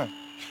sun,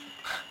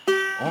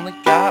 only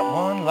got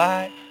one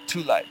light,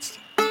 two lights.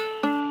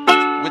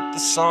 With the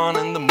sun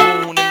and the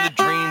moon and the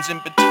dreams in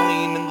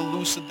between, and the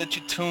lucid that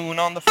you tune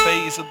on the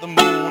phase of the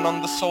moon,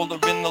 on the solar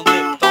in the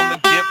lip, on the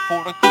gift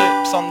for the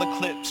clips, on the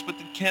clips with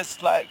the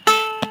kiss like.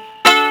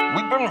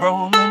 We've been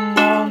rolling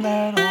on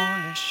that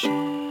holy shit.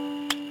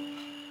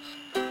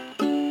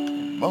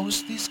 And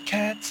most of these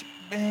cats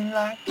been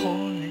like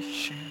holy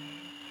shit.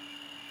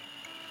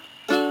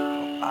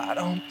 Why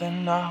don't they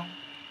know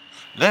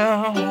they're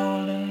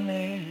holding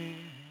it?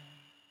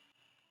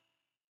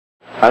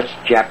 That's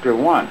chapter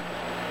 1.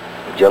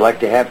 Would you like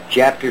to have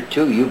chapter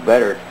 2? You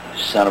better,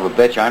 son of a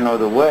bitch, I know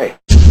the way.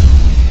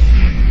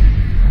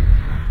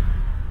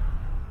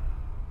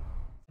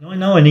 I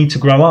know I need to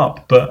grow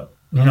up, but,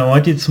 you know, I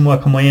did some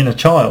work on my inner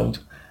child,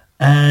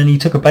 and he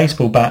took a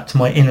baseball bat to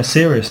my inner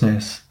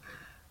seriousness.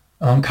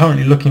 I'm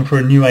currently looking for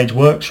a new age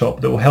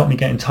workshop that will help me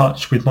get in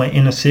touch with my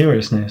inner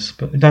seriousness,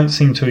 but they don't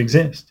seem to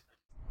exist.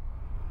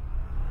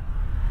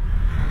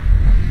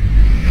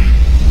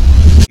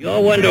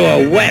 You're under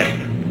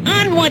arrest.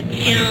 On what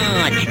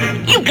charge?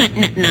 You got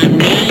nothing on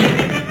me.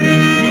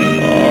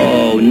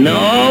 Oh,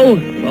 no?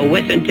 Well,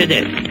 listen to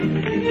this.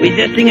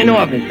 Resisting an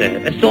officer,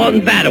 assault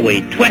and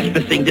battery,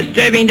 trespassing,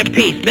 disturbing the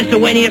peace,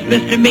 miscellaneous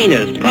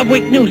misdemeanors,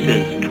 public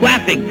nuisance,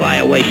 traffic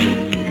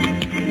violations,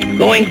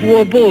 going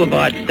for a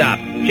boulevard stop,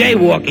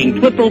 jaywalking,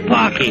 triple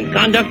parking,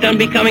 conduct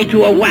unbecoming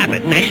to a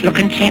rabbit, national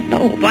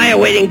concerto,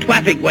 violating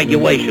traffic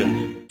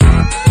regulations.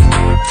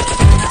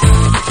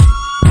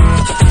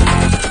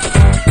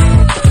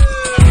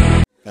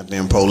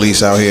 Goddamn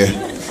police out here.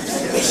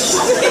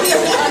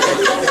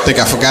 Think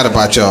I forgot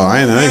about y'all.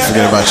 I ain't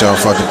forget about y'all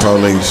fucking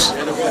police.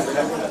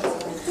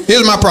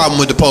 Here's my problem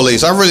with the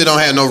police. I really don't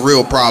have no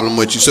real problem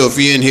with you. So if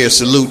you're in here,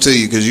 salute to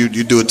you, because you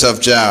do a tough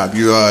job.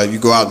 You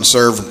go out and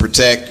serve and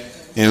protect.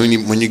 And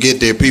when you get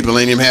there, people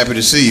ain't even happy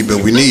to see you,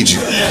 but we need you.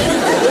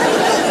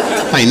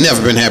 I ain't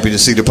never been happy to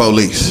see the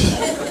police.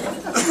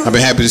 I've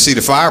been happy to see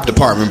the fire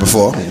department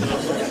before.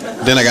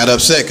 Then I got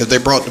upset because they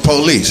brought the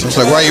police. I was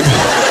like, why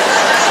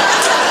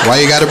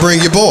you got to bring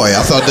your boy?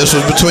 I thought this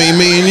was between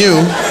me and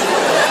you.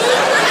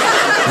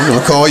 You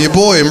gonna call your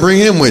boy and bring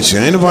him with you.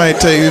 Ain't nobody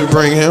tell you to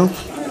bring him.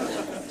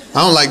 I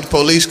don't like the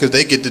police because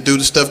they get to do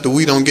the stuff that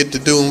we don't get to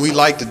do and we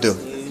like to do.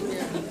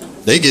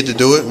 They get to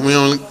do it and we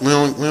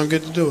don't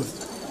get to do it.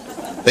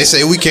 They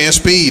say we can't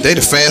speed. They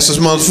the fastest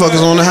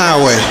motherfuckers on the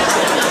highway.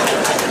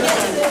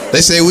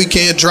 They say we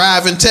can't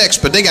drive and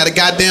text, but they got a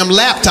goddamn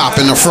laptop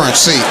in the front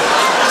seat.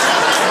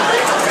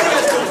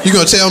 You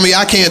gonna tell me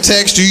I can't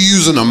text you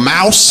using a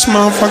mouse,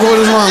 motherfucker? What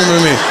is wrong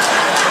with me?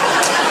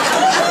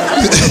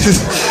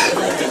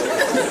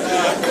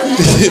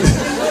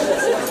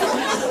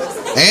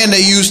 And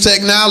they use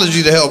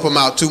technology to help them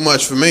out too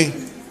much for me.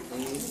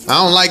 I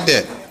don't like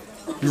that.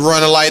 You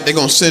run a light, they're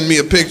gonna send me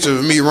a picture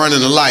of me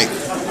running a light.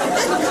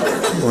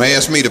 They're gonna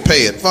ask me to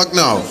pay it. Fuck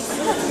no.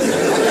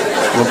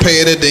 I'm gonna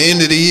pay it at the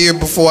end of the year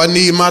before I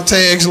need my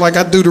tags like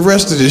I do the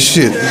rest of this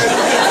shit.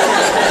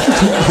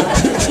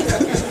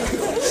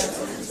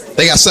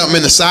 They got something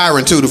in the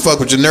siren too to fuck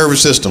with your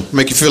nervous system.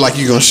 Make you feel like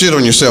you're gonna shit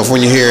on yourself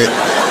when you hear it.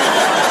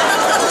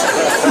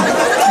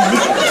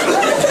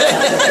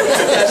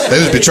 They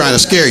just be trying to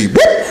scare you. The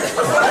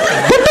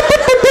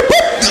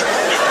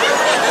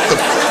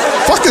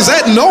fuck is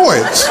that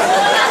noise?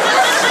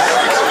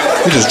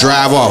 You just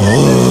drive off.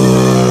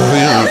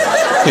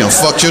 You know,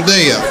 fucked your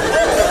day up.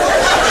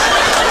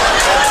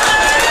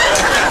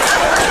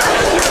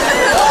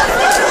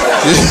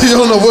 You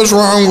don't know what's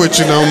wrong with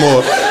you no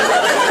more.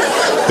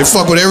 They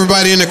fuck with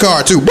everybody in the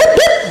car too.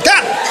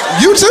 God,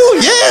 you too?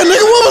 Yeah,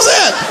 nigga, what was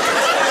that?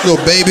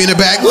 Little baby in the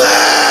back.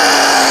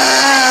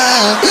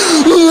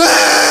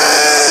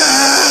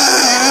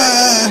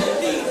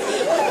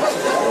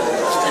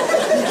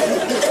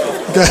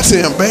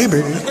 Goddamn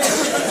baby.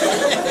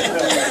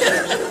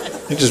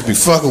 They just be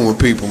fucking with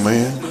people,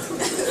 man.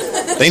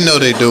 They know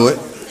they do it.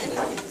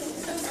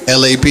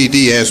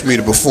 LAPD asked me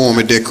to perform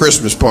at their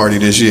Christmas party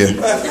this year.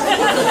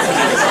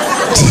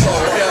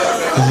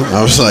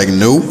 I was like,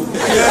 nope.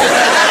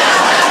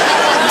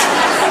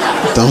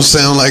 Don't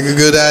sound like a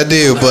good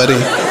idea, buddy.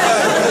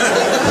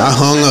 I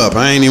hung up.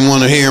 I ain't even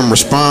want to hear him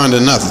respond to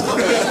nothing.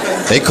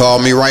 They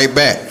called me right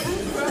back.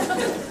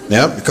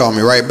 Yep, they called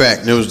me right back.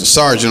 And there was the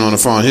sergeant on the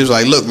phone. He was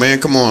like, look, man,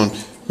 come on.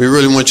 We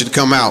really want you to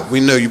come out. We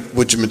know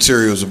what your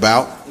material's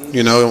about.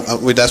 You know,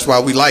 that's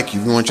why we like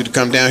you. We want you to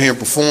come down here and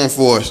perform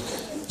for us.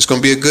 It's gonna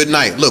be a good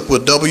night. Look,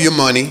 we'll double your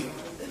money.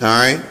 All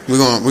right,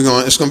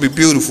 it's gonna be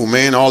beautiful,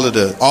 man. All of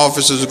the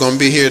officers are gonna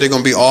be here. They're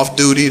gonna be off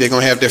duty. They're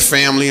gonna have their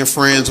family and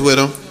friends with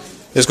them.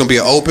 It's gonna be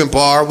an open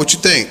bar. What you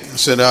think? I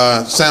said,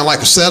 sound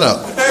like a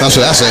setup. That's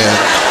what I said.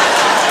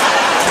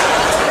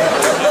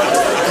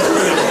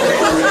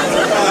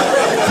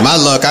 My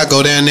luck, I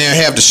go down there and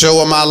have the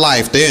show of my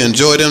life. They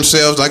enjoy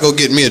themselves. I go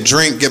get me a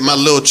drink, get my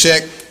little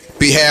check,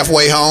 be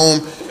halfway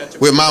home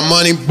with my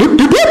money.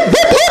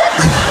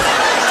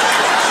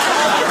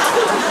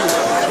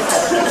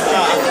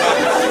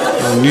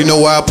 You know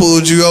why I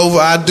pulled you over?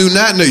 I do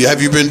not know you. Have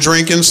you been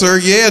drinking, sir?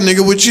 Yeah,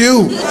 nigga, with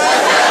you.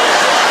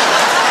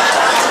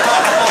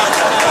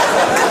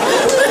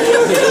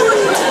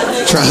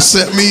 Trying to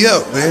set me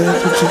up, man.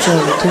 That's what you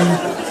trying to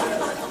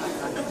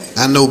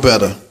do. I know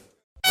better.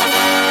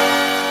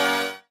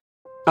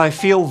 I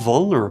feel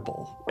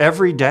vulnerable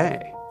every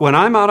day. When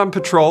I'm out on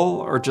patrol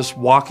or just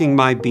walking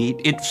my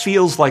beat, it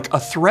feels like a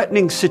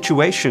threatening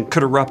situation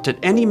could erupt at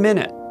any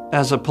minute.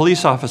 As a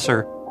police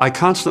officer, I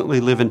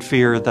constantly live in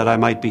fear that I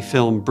might be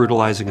filmed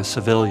brutalizing a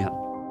civilian.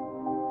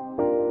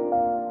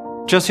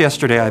 Just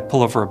yesterday, I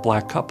pull over a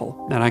black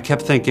couple, and I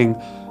kept thinking,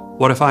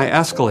 what if I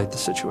escalate the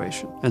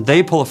situation? And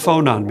they pull a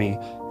phone on me,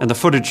 and the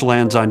footage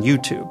lands on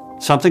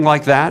YouTube. Something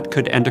like that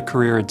could end a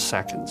career in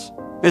seconds.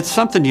 It's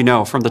something you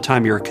know from the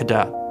time you're a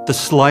cadet. The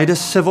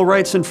slightest civil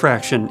rights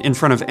infraction in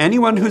front of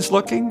anyone who's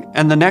looking,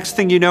 and the next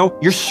thing you know,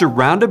 you're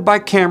surrounded by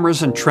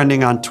cameras and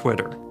trending on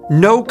Twitter.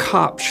 No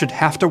cop should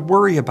have to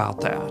worry about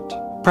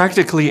that.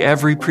 Practically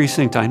every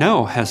precinct I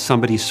know has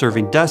somebody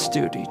serving desk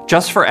duty,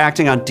 just for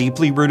acting on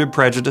deeply rooted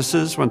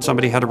prejudices when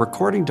somebody had a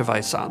recording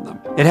device on them.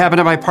 It happened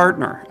to my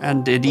partner,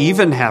 and it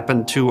even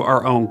happened to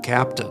our own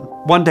captain.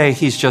 One day,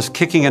 he's just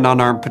kicking an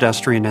unarmed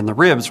pedestrian in the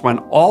ribs when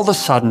all of a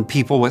sudden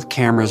people with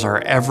cameras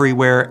are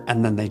everywhere,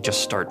 and then they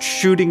just start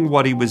shooting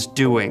what he was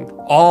doing,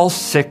 all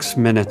 6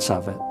 minutes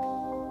of it.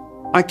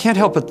 I can't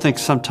help but think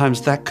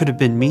sometimes that could have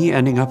been me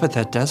ending up at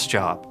that desk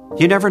job.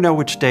 You never know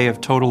which day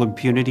of total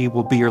impunity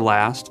will be your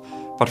last,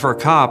 but for a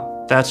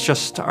cop, that's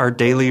just our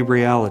daily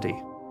reality.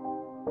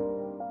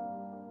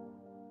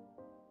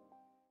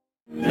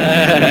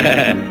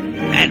 At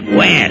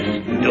West,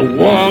 the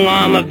long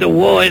arm of the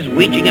war is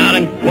reaching out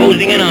and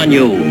closing in on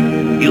you.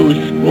 You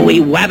screwy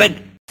wabbit.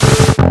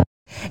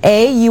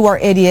 A, you are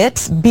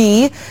idiots.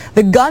 B,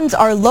 the guns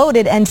are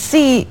loaded. And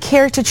C,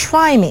 care to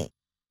try me?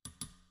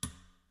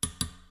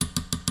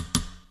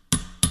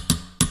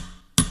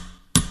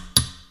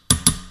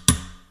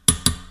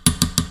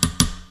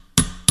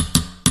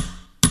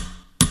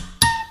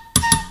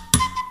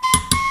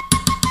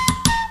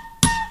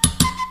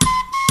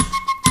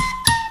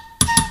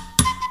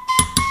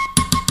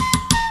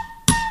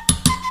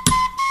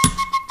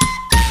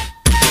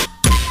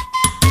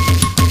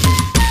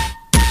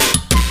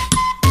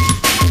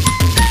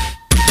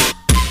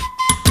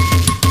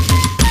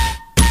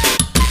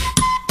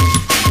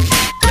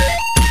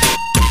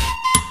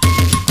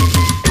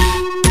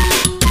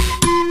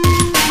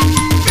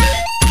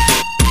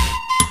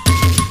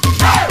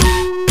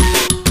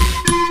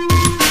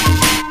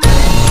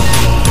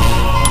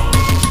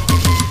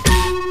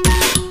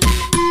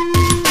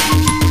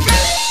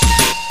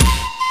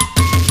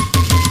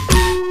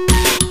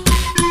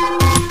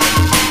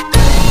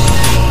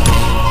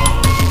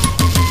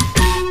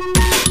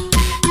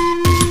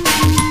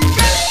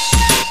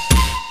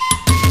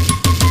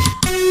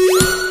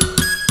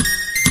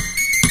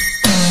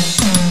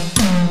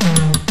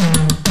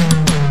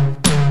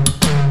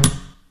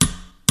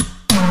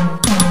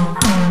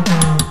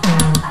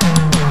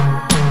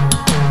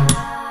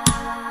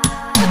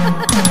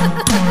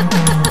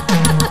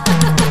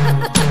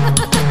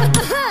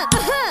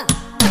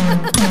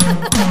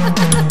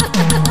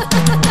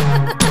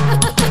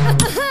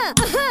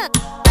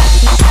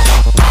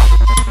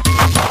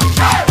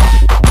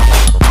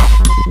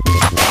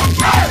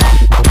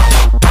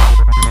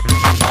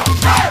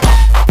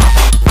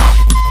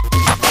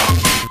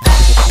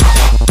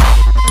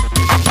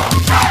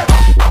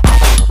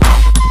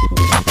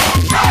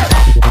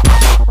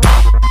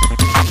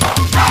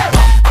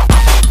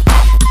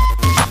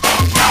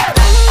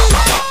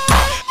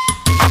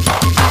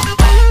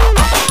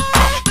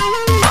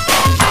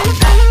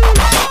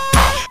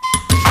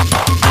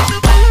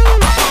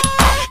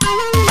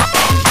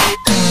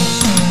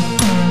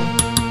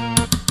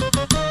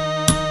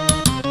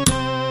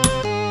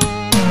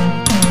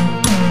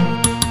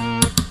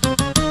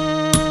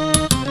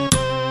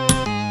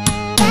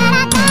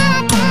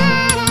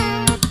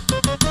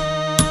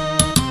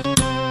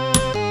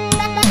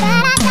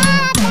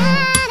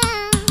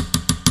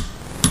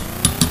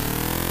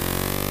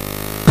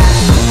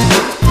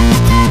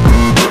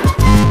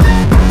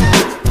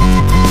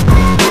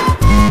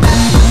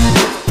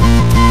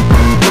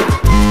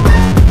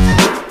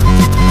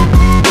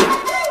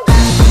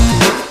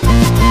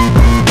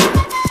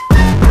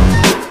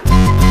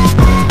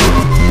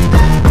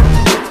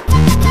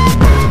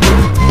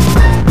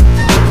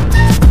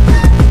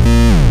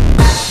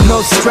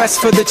 no stress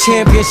for the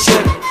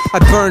championship. I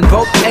burn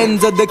both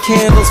ends of the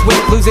candles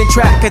with losing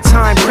track of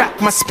time.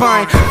 Crack my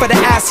spine for the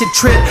acid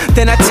trip.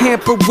 Then I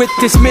tamper with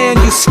this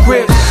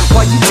manuscript.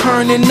 While you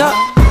turning up,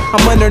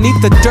 I'm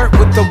underneath the dirt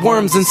with the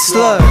worms and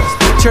slugs.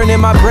 Churning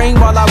my brain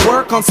while I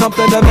work on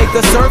something to make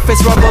the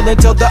surface rumble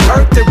until the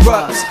earth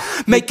erupts.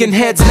 Making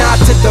heads nod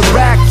to the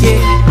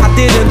racket. I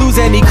didn't lose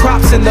any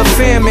crops in the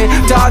famine.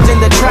 Dodging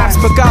the traps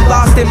but got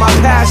lost in my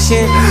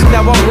passion.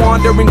 Now I'm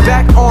wandering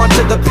back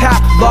onto the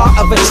path, law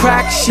of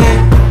attraction.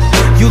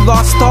 You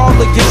lost all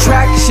of your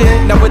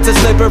traction. Now it's a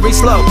slippery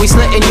slope. We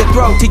slit in your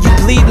throat till you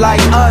bleed like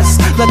us.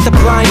 Let the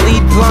blind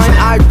lead blind.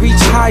 I reach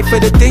high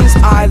for the things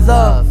I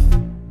love.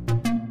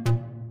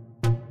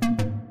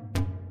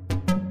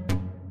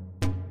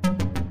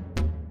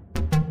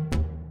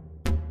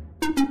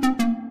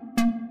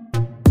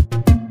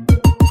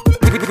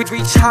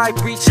 Reach high,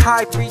 reach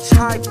high, reach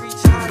high, reach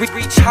high,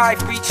 reach high,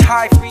 reach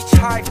high, reach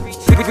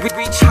high,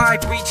 reach high,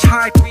 reach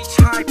high, reach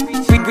high,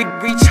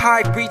 reach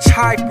high, reach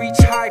high, reach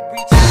high,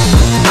 reach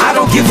high. I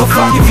don't give a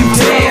fuck if you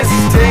dance.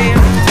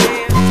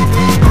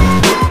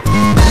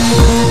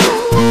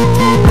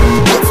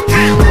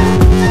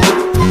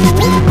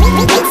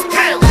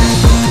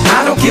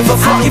 I don't give a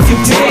fuck if you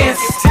dance.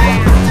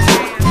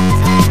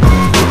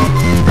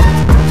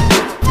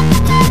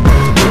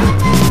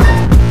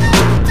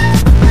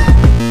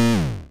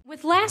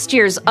 With last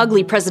year's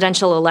ugly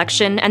presidential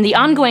election and the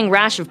ongoing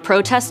rash of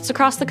protests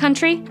across the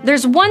country,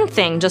 there's one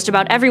thing just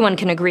about everyone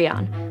can agree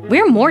on.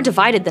 We're more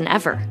divided than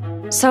ever.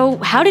 So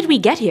how did we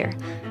get here?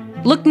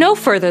 Look no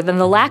further than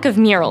the lack of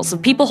murals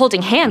of people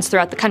holding hands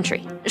throughout the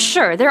country.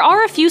 Sure, there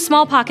are a few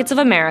small pockets of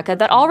America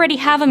that already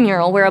have a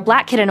mural where a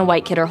black kid and a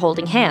white kid are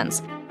holding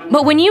hands.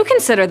 But when you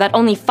consider that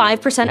only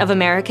 5% of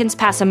Americans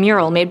pass a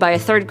mural made by a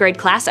third grade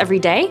class every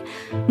day,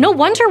 no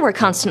wonder we're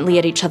constantly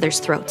at each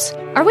other's throats.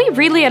 Are we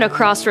really at a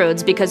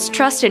crossroads because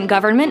trust in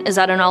government is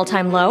at an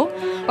all-time low?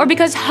 Or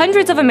because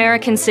hundreds of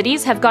American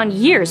cities have gone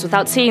years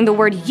without seeing the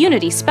word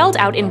unity spelled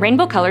out in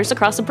rainbow colors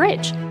across a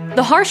bridge?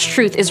 The harsh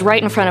truth is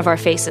right in front of our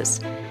faces.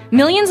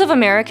 Millions of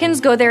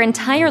Americans go their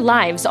entire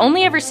lives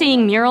only ever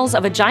seeing murals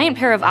of a giant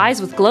pair of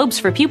eyes with globes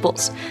for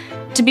pupils.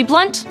 To be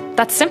blunt,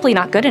 that's simply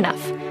not good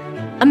enough.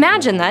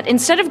 Imagine that,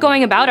 instead of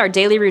going about our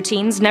daily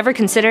routines never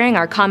considering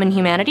our common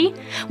humanity,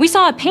 we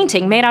saw a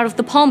painting made out of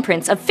the palm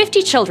prints of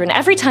 50 children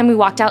every time we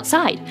walked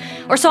outside,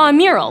 or saw a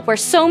mural where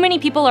so many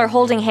people are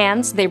holding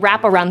hands they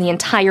wrap around the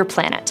entire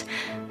planet.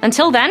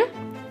 Until then,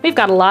 we've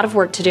got a lot of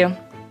work to do.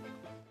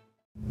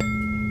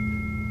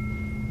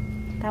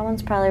 That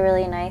one's probably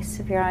really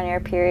nice if you're on your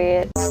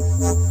period.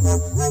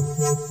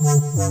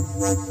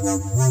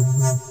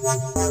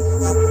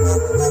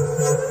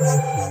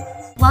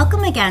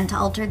 Welcome again to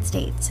Altered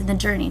States and the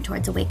journey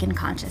towards awakened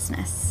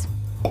consciousness.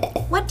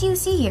 What do you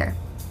see here?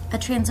 A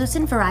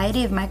translucent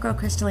variety of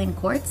microcrystalline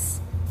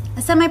quartz?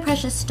 A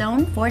semi-precious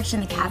stone forged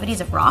in the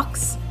cavities of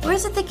rocks? Or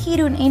is it the key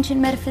to an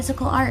ancient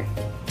metaphysical art?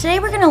 Today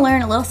we're going to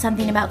learn a little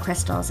something about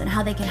crystals and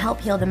how they can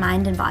help heal the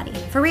mind and body,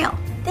 for real.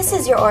 This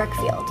is your auric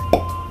field,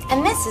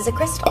 and this is a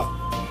crystal.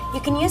 You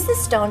can use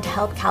this stone to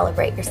help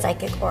calibrate your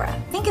psychic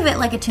aura. Think of it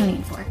like a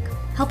tuning fork,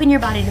 helping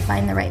your body to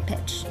find the right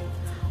pitch.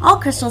 All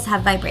crystals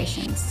have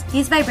vibrations.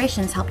 These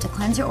vibrations help to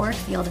cleanse your auric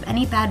field of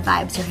any bad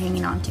vibes you're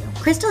hanging on to.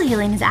 Crystal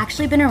healing has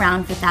actually been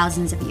around for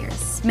thousands of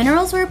years.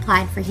 Minerals were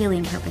applied for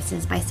healing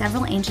purposes by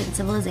several ancient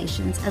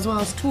civilizations, as well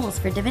as tools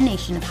for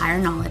divination of higher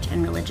knowledge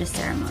and religious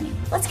ceremony.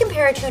 Let's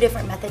compare two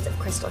different methods of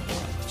crystal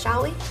healing,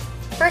 shall we?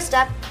 First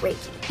up,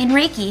 Reiki. In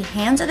Reiki,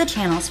 hands are the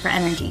channels for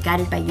energy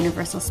guided by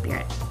universal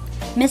spirit.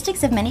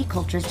 Mystics of many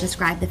cultures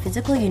describe the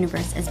physical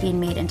universe as being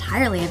made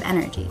entirely of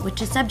energy,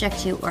 which is subject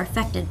to or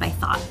affected by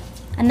thought.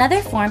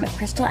 Another form of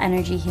crystal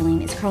energy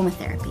healing is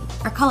chromotherapy,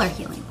 or color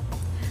healing.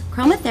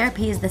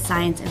 Chromotherapy is the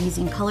science of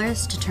using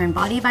colors to turn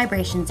body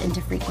vibrations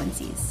into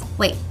frequencies.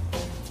 Wait,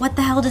 what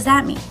the hell does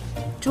that mean?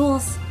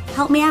 Jules,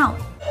 help me out.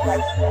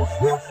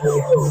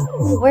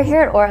 We're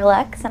here at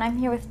Auralex, and I'm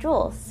here with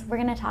Jules. We're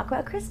going to talk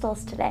about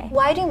crystals today.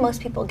 Why do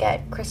most people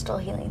get crystal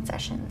healing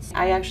sessions?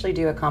 I actually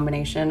do a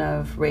combination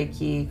of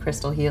Reiki,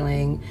 crystal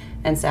healing,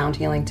 and sound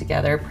healing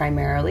together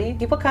primarily.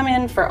 People come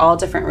in for all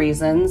different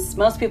reasons.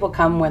 Most people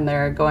come when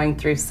they're going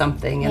through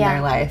something in their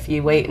life.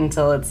 You wait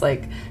until it's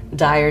like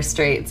dire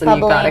straits and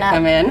you've got to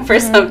come in for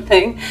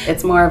something.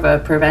 It's more of a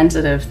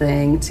preventative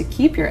thing to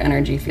keep your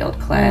energy field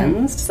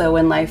cleansed. So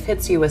when life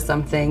hits you with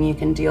something, you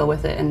can deal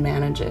with it and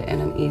manage it in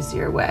an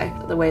easier way.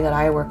 The way that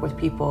I work with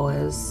people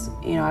is,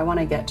 I want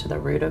to get to the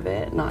root of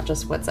it, not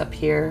just what's up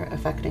here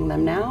affecting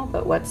them now,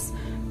 but what's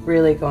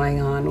really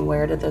going on,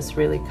 where did this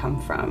really come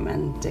from,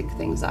 and dig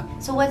things up.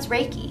 So what's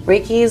Reiki?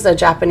 Reiki is a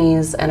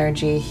Japanese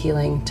energy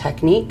healing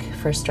technique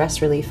for stress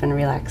relief and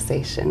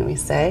relaxation, we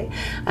say.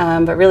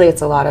 But really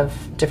it's a lot of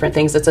different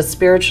things. It's a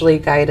spiritually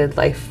guided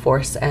life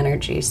force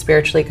energy.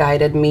 Spiritually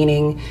guided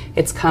meaning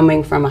it's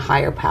coming from a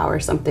higher power,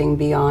 something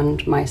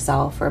beyond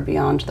myself or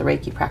beyond the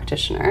Reiki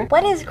practitioner.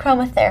 What is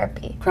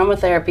chromotherapy?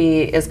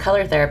 Chromotherapy is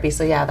color therapy,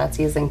 so yeah, that's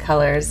using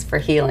colors for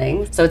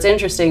healing. So it's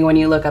interesting when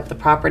you look up the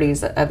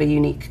properties of a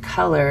unique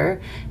color,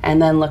 color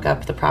and then look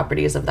up the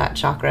properties of that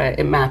chakra,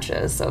 it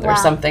matches. So there's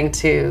Wow. something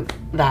to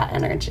that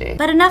energy.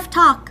 But enough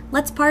talk,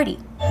 let's party.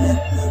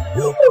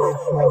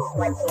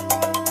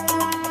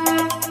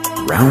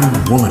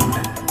 Round 1.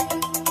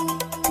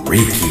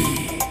 Reiki.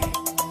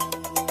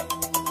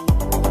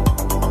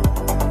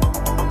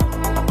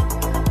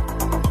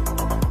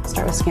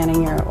 Start with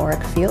scanning your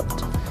auric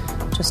field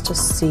just to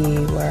see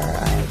where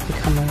I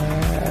become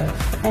aware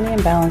of any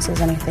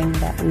imbalances, anything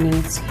that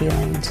needs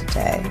healing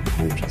today.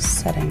 I'm just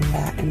setting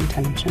that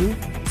intention.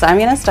 So I'm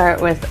going to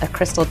start with a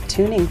crystal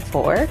tuning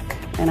fork,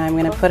 and I'm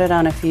going to put it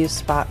on a few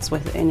spots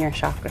within your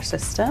chakra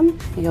system.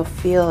 You'll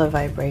feel a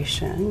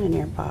vibration in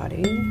your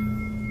body.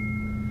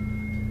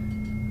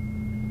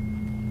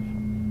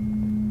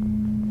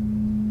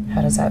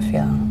 How does that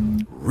feel?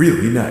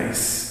 Really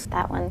nice.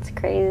 That one's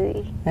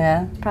crazy.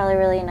 Yeah? Probably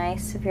really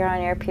nice if you're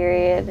on your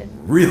period.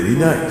 Really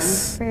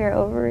nice. For your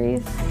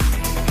ovaries.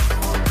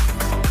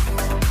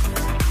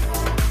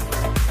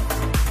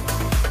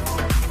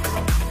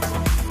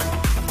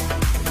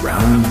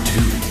 Round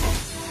 2.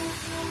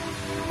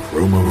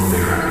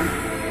 Chromotherapy.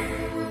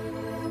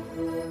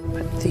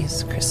 Put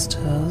these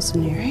crystals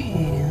in your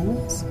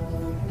hands.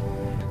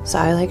 So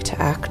I like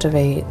to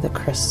activate the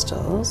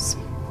crystals.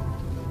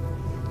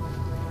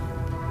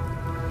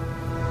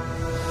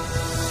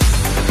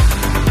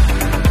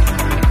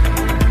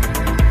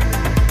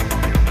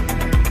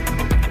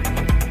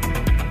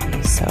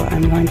 So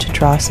I'm going to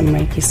draw some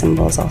Reiki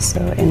symbols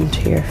also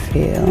into your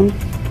field.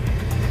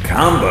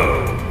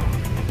 Combo.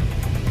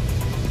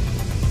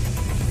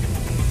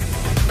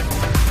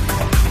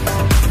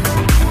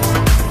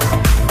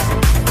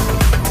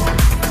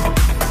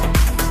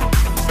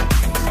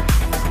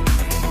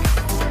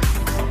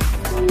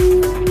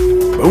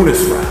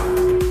 Bonus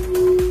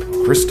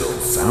round. Crystal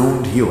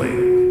sound healing.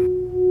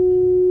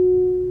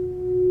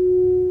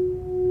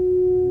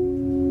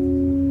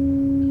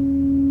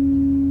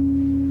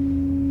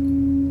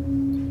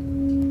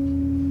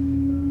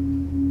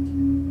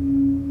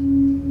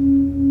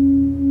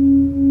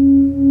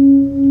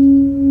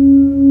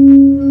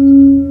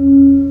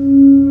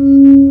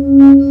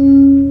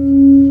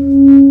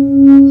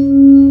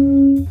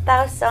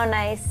 That was so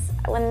nice.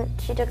 When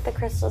she took the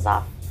crystals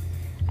off,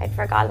 I'd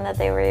forgotten that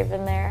they were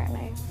even there, and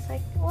I was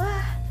like,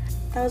 what?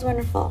 That was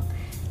wonderful.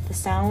 The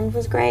sound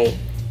was great.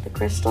 The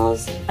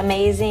crystals,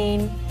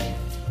 amazing.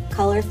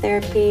 Color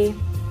therapy,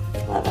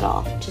 love it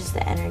all. Just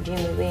the energy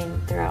moving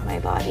throughout my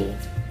body.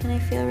 And I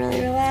feel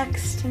really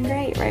relaxed and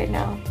great right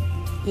now.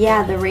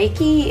 Yeah, the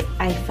Reiki,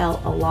 I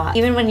felt a lot.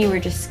 Even when you were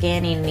just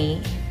scanning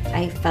me,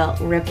 I felt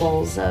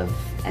ripples of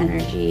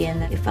energy,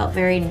 and it felt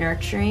very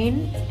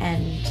nurturing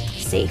and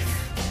safe.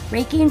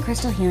 Reiki and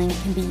crystal healing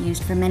can be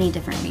used for many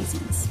different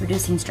reasons.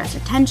 Reducing stress or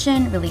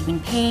tension, relieving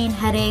pain,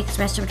 headaches,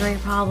 respiratory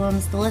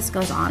problems, the list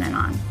goes on and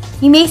on.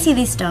 You may see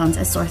these stones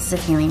as sources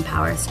of healing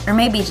powers, or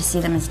maybe just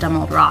see them as dumb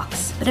old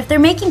rocks. But if they're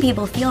making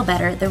people feel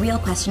better, the real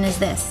question is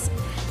this.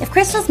 If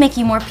crystals make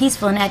you more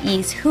peaceful and at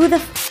ease, who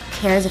the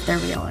cares if they're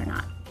real or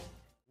not?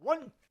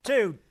 1,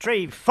 2,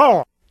 3,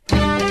 4.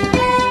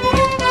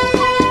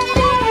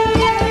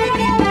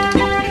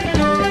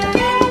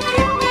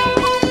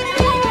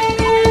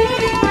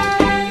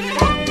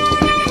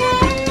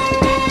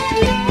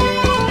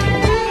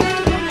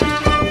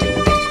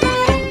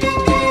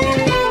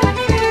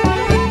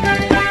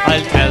 I'll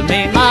tell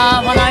me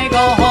ma when I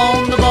go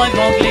home, the boys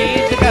won't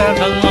leave the girls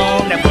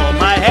alone. They pull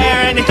my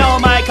hair and they tow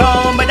my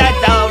comb, but that's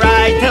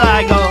alright till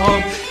I go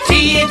home.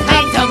 She is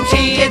handsome,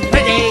 she is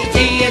pretty,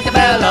 she is the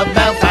belle of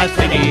Belfast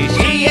City.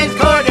 She is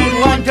courting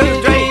 1, 2,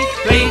 3.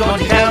 Please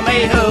won't you tell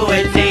me who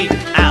is he?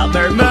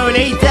 Albert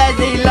Mooney says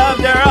he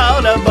loves her,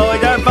 all the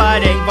boys are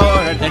fighting for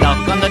her. They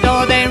knock on the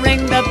door, they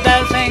ring the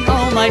bell, saying,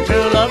 oh my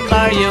true love,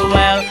 are you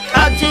well?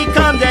 Out she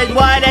comes as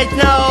white as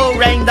snow,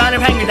 rings on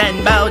her fingers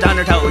and bows on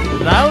her toes.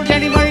 Loud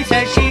Jenny Murray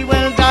says she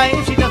will die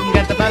if she doesn't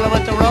get the fella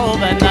with the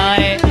roving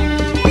eye.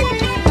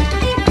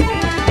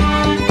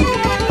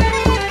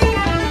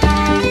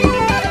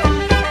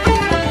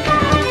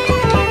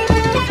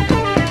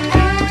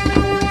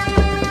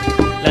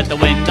 Let the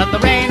wind and the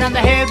rain and the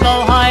hail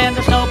blow high and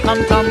the snow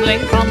come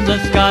tumbling from the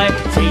sky.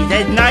 She's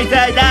as nice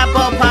as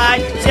apple pie,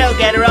 she'll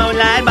get her own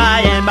line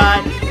by and by.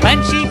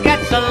 When she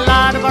gets a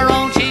lot of her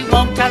own, she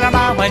won't tell her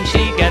ma when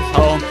she gets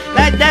home.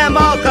 Let them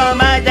all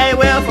come as they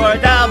will, for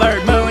it's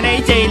Albert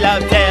Mooney she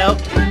loves till.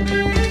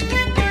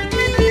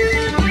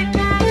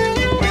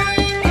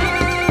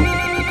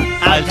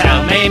 I'll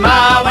tell me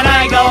ma when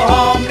I go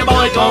home, the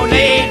boys won't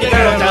leave the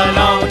girls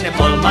alone. They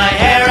pull my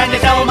hair and they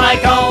sew my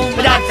comb,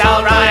 but that's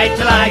alright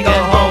till I go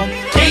home.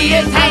 She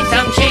is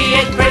handsome, she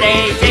is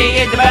pretty, she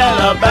is the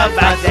belle of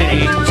Belfast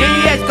City. She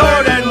is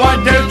courting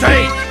 1, 2,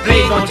 3.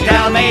 Please won't you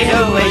tell me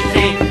who is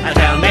she? I'll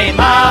tell me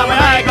ma when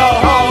I go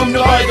home, the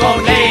boys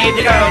won't leave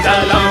the girls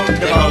alone.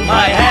 They pull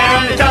my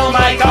hair and they sew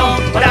my comb,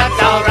 but that's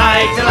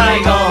alright till I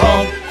go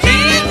home. She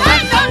is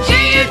handsome, she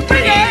is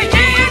pretty,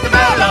 she is the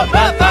belle of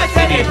Belfast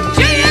City.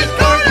 She is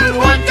courting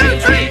 1, 2,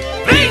 3.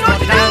 Please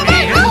won't you tell me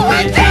who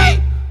is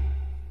she?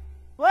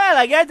 Well,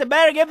 I guess I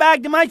better get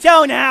back to my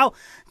show now.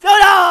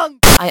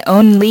 I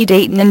only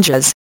date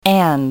ninjas,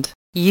 and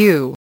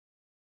you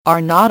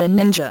are not a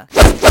ninja.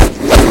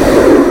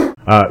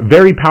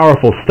 Very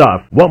powerful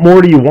stuff. What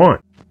more do you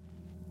want?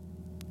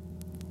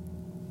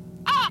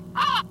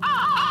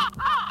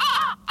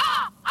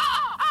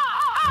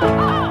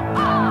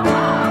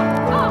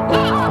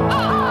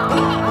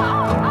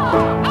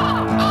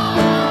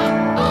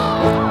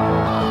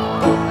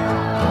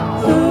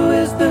 Who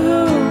is the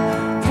who,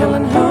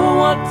 telling who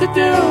what to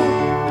do?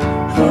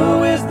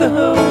 Who is the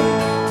who,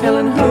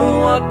 telling who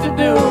what to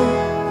do?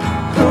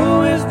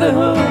 Who is the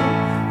who,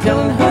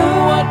 telling who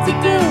what to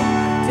do?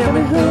 Tell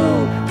me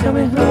who, tell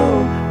me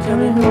who, tell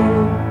me who.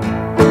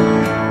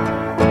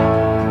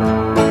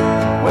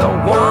 Well,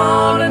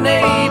 one and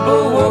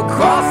Abel were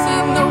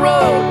crossing the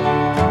road.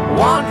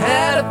 One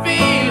had a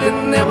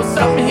feeling there was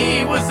something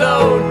he was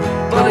owed,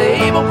 but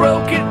Abel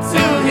broke it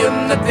to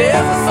him that there's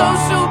a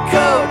social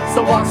code.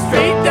 So walk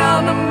straight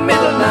down the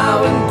middle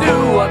now and do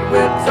what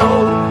we're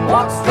told.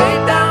 Walk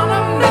straight down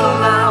the middle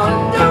now and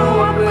do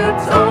what we're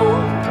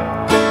told.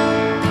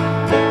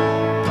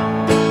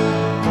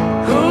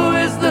 Who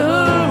is the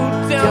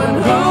who, telling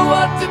who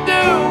what to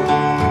do?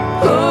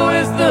 Who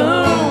is the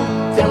who,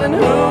 telling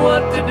who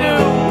what to do?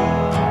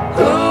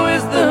 Who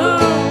is the who,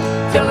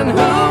 telling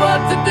who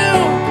what to do?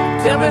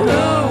 Tell me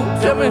who,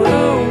 tell me who,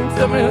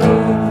 tell me who.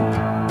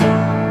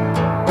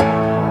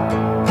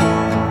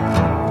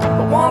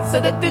 But one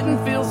said it didn't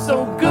feel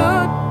so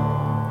good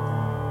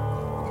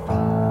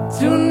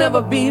to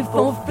never be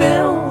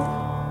fulfilled,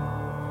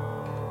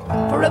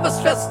 forever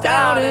stressed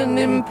out and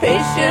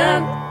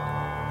impatient,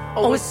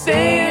 always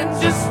saying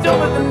just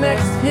over the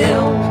next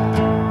hill,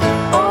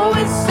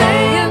 always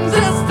saying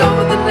just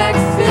over the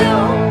next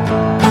hill.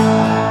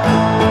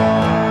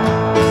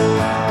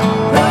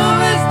 Who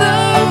is the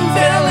who,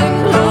 telling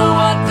who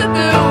what to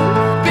do?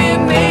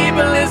 Being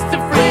able is to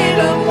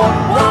freedom, what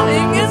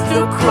wanting is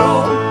too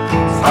cruel.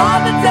 It's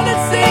hard to tell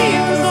it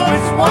seems, or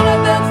which one of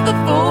them's the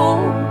fool.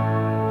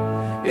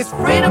 Is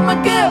freedom a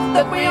gift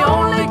that we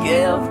only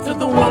give to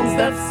the ones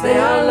that say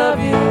I love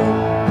you?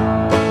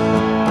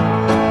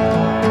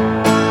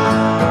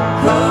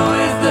 Who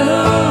is the who,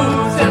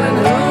 telling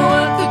who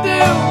what to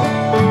do?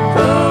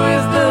 Who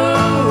is the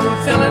who,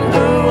 telling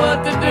who what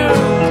to do?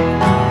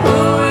 Who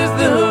is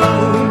the who,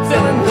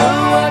 telling who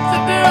what to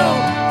do?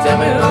 Tell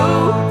me who,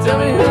 tell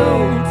me who,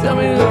 tell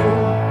me who.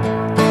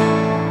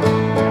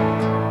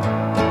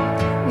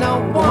 Now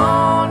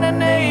one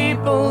and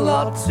Abel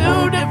are two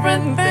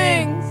different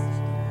things.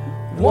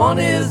 One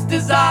is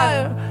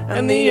desire,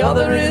 and the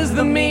other is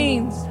the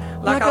means.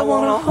 Like I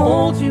wanna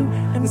hold you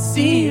and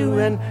see you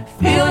and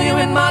feel you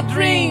in my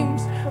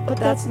dreams, but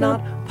that's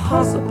not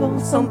possible.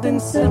 Something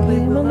simply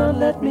will not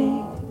let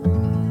me.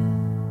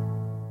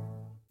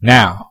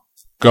 Now,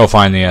 go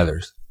find the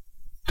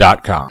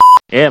others.com.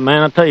 Yeah,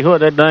 man, I tell you what,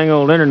 that dang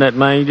old internet,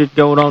 man, you just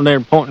go on there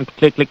and point and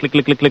click, click, click,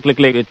 click, click, click, click,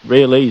 click. It's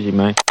real easy,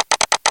 man.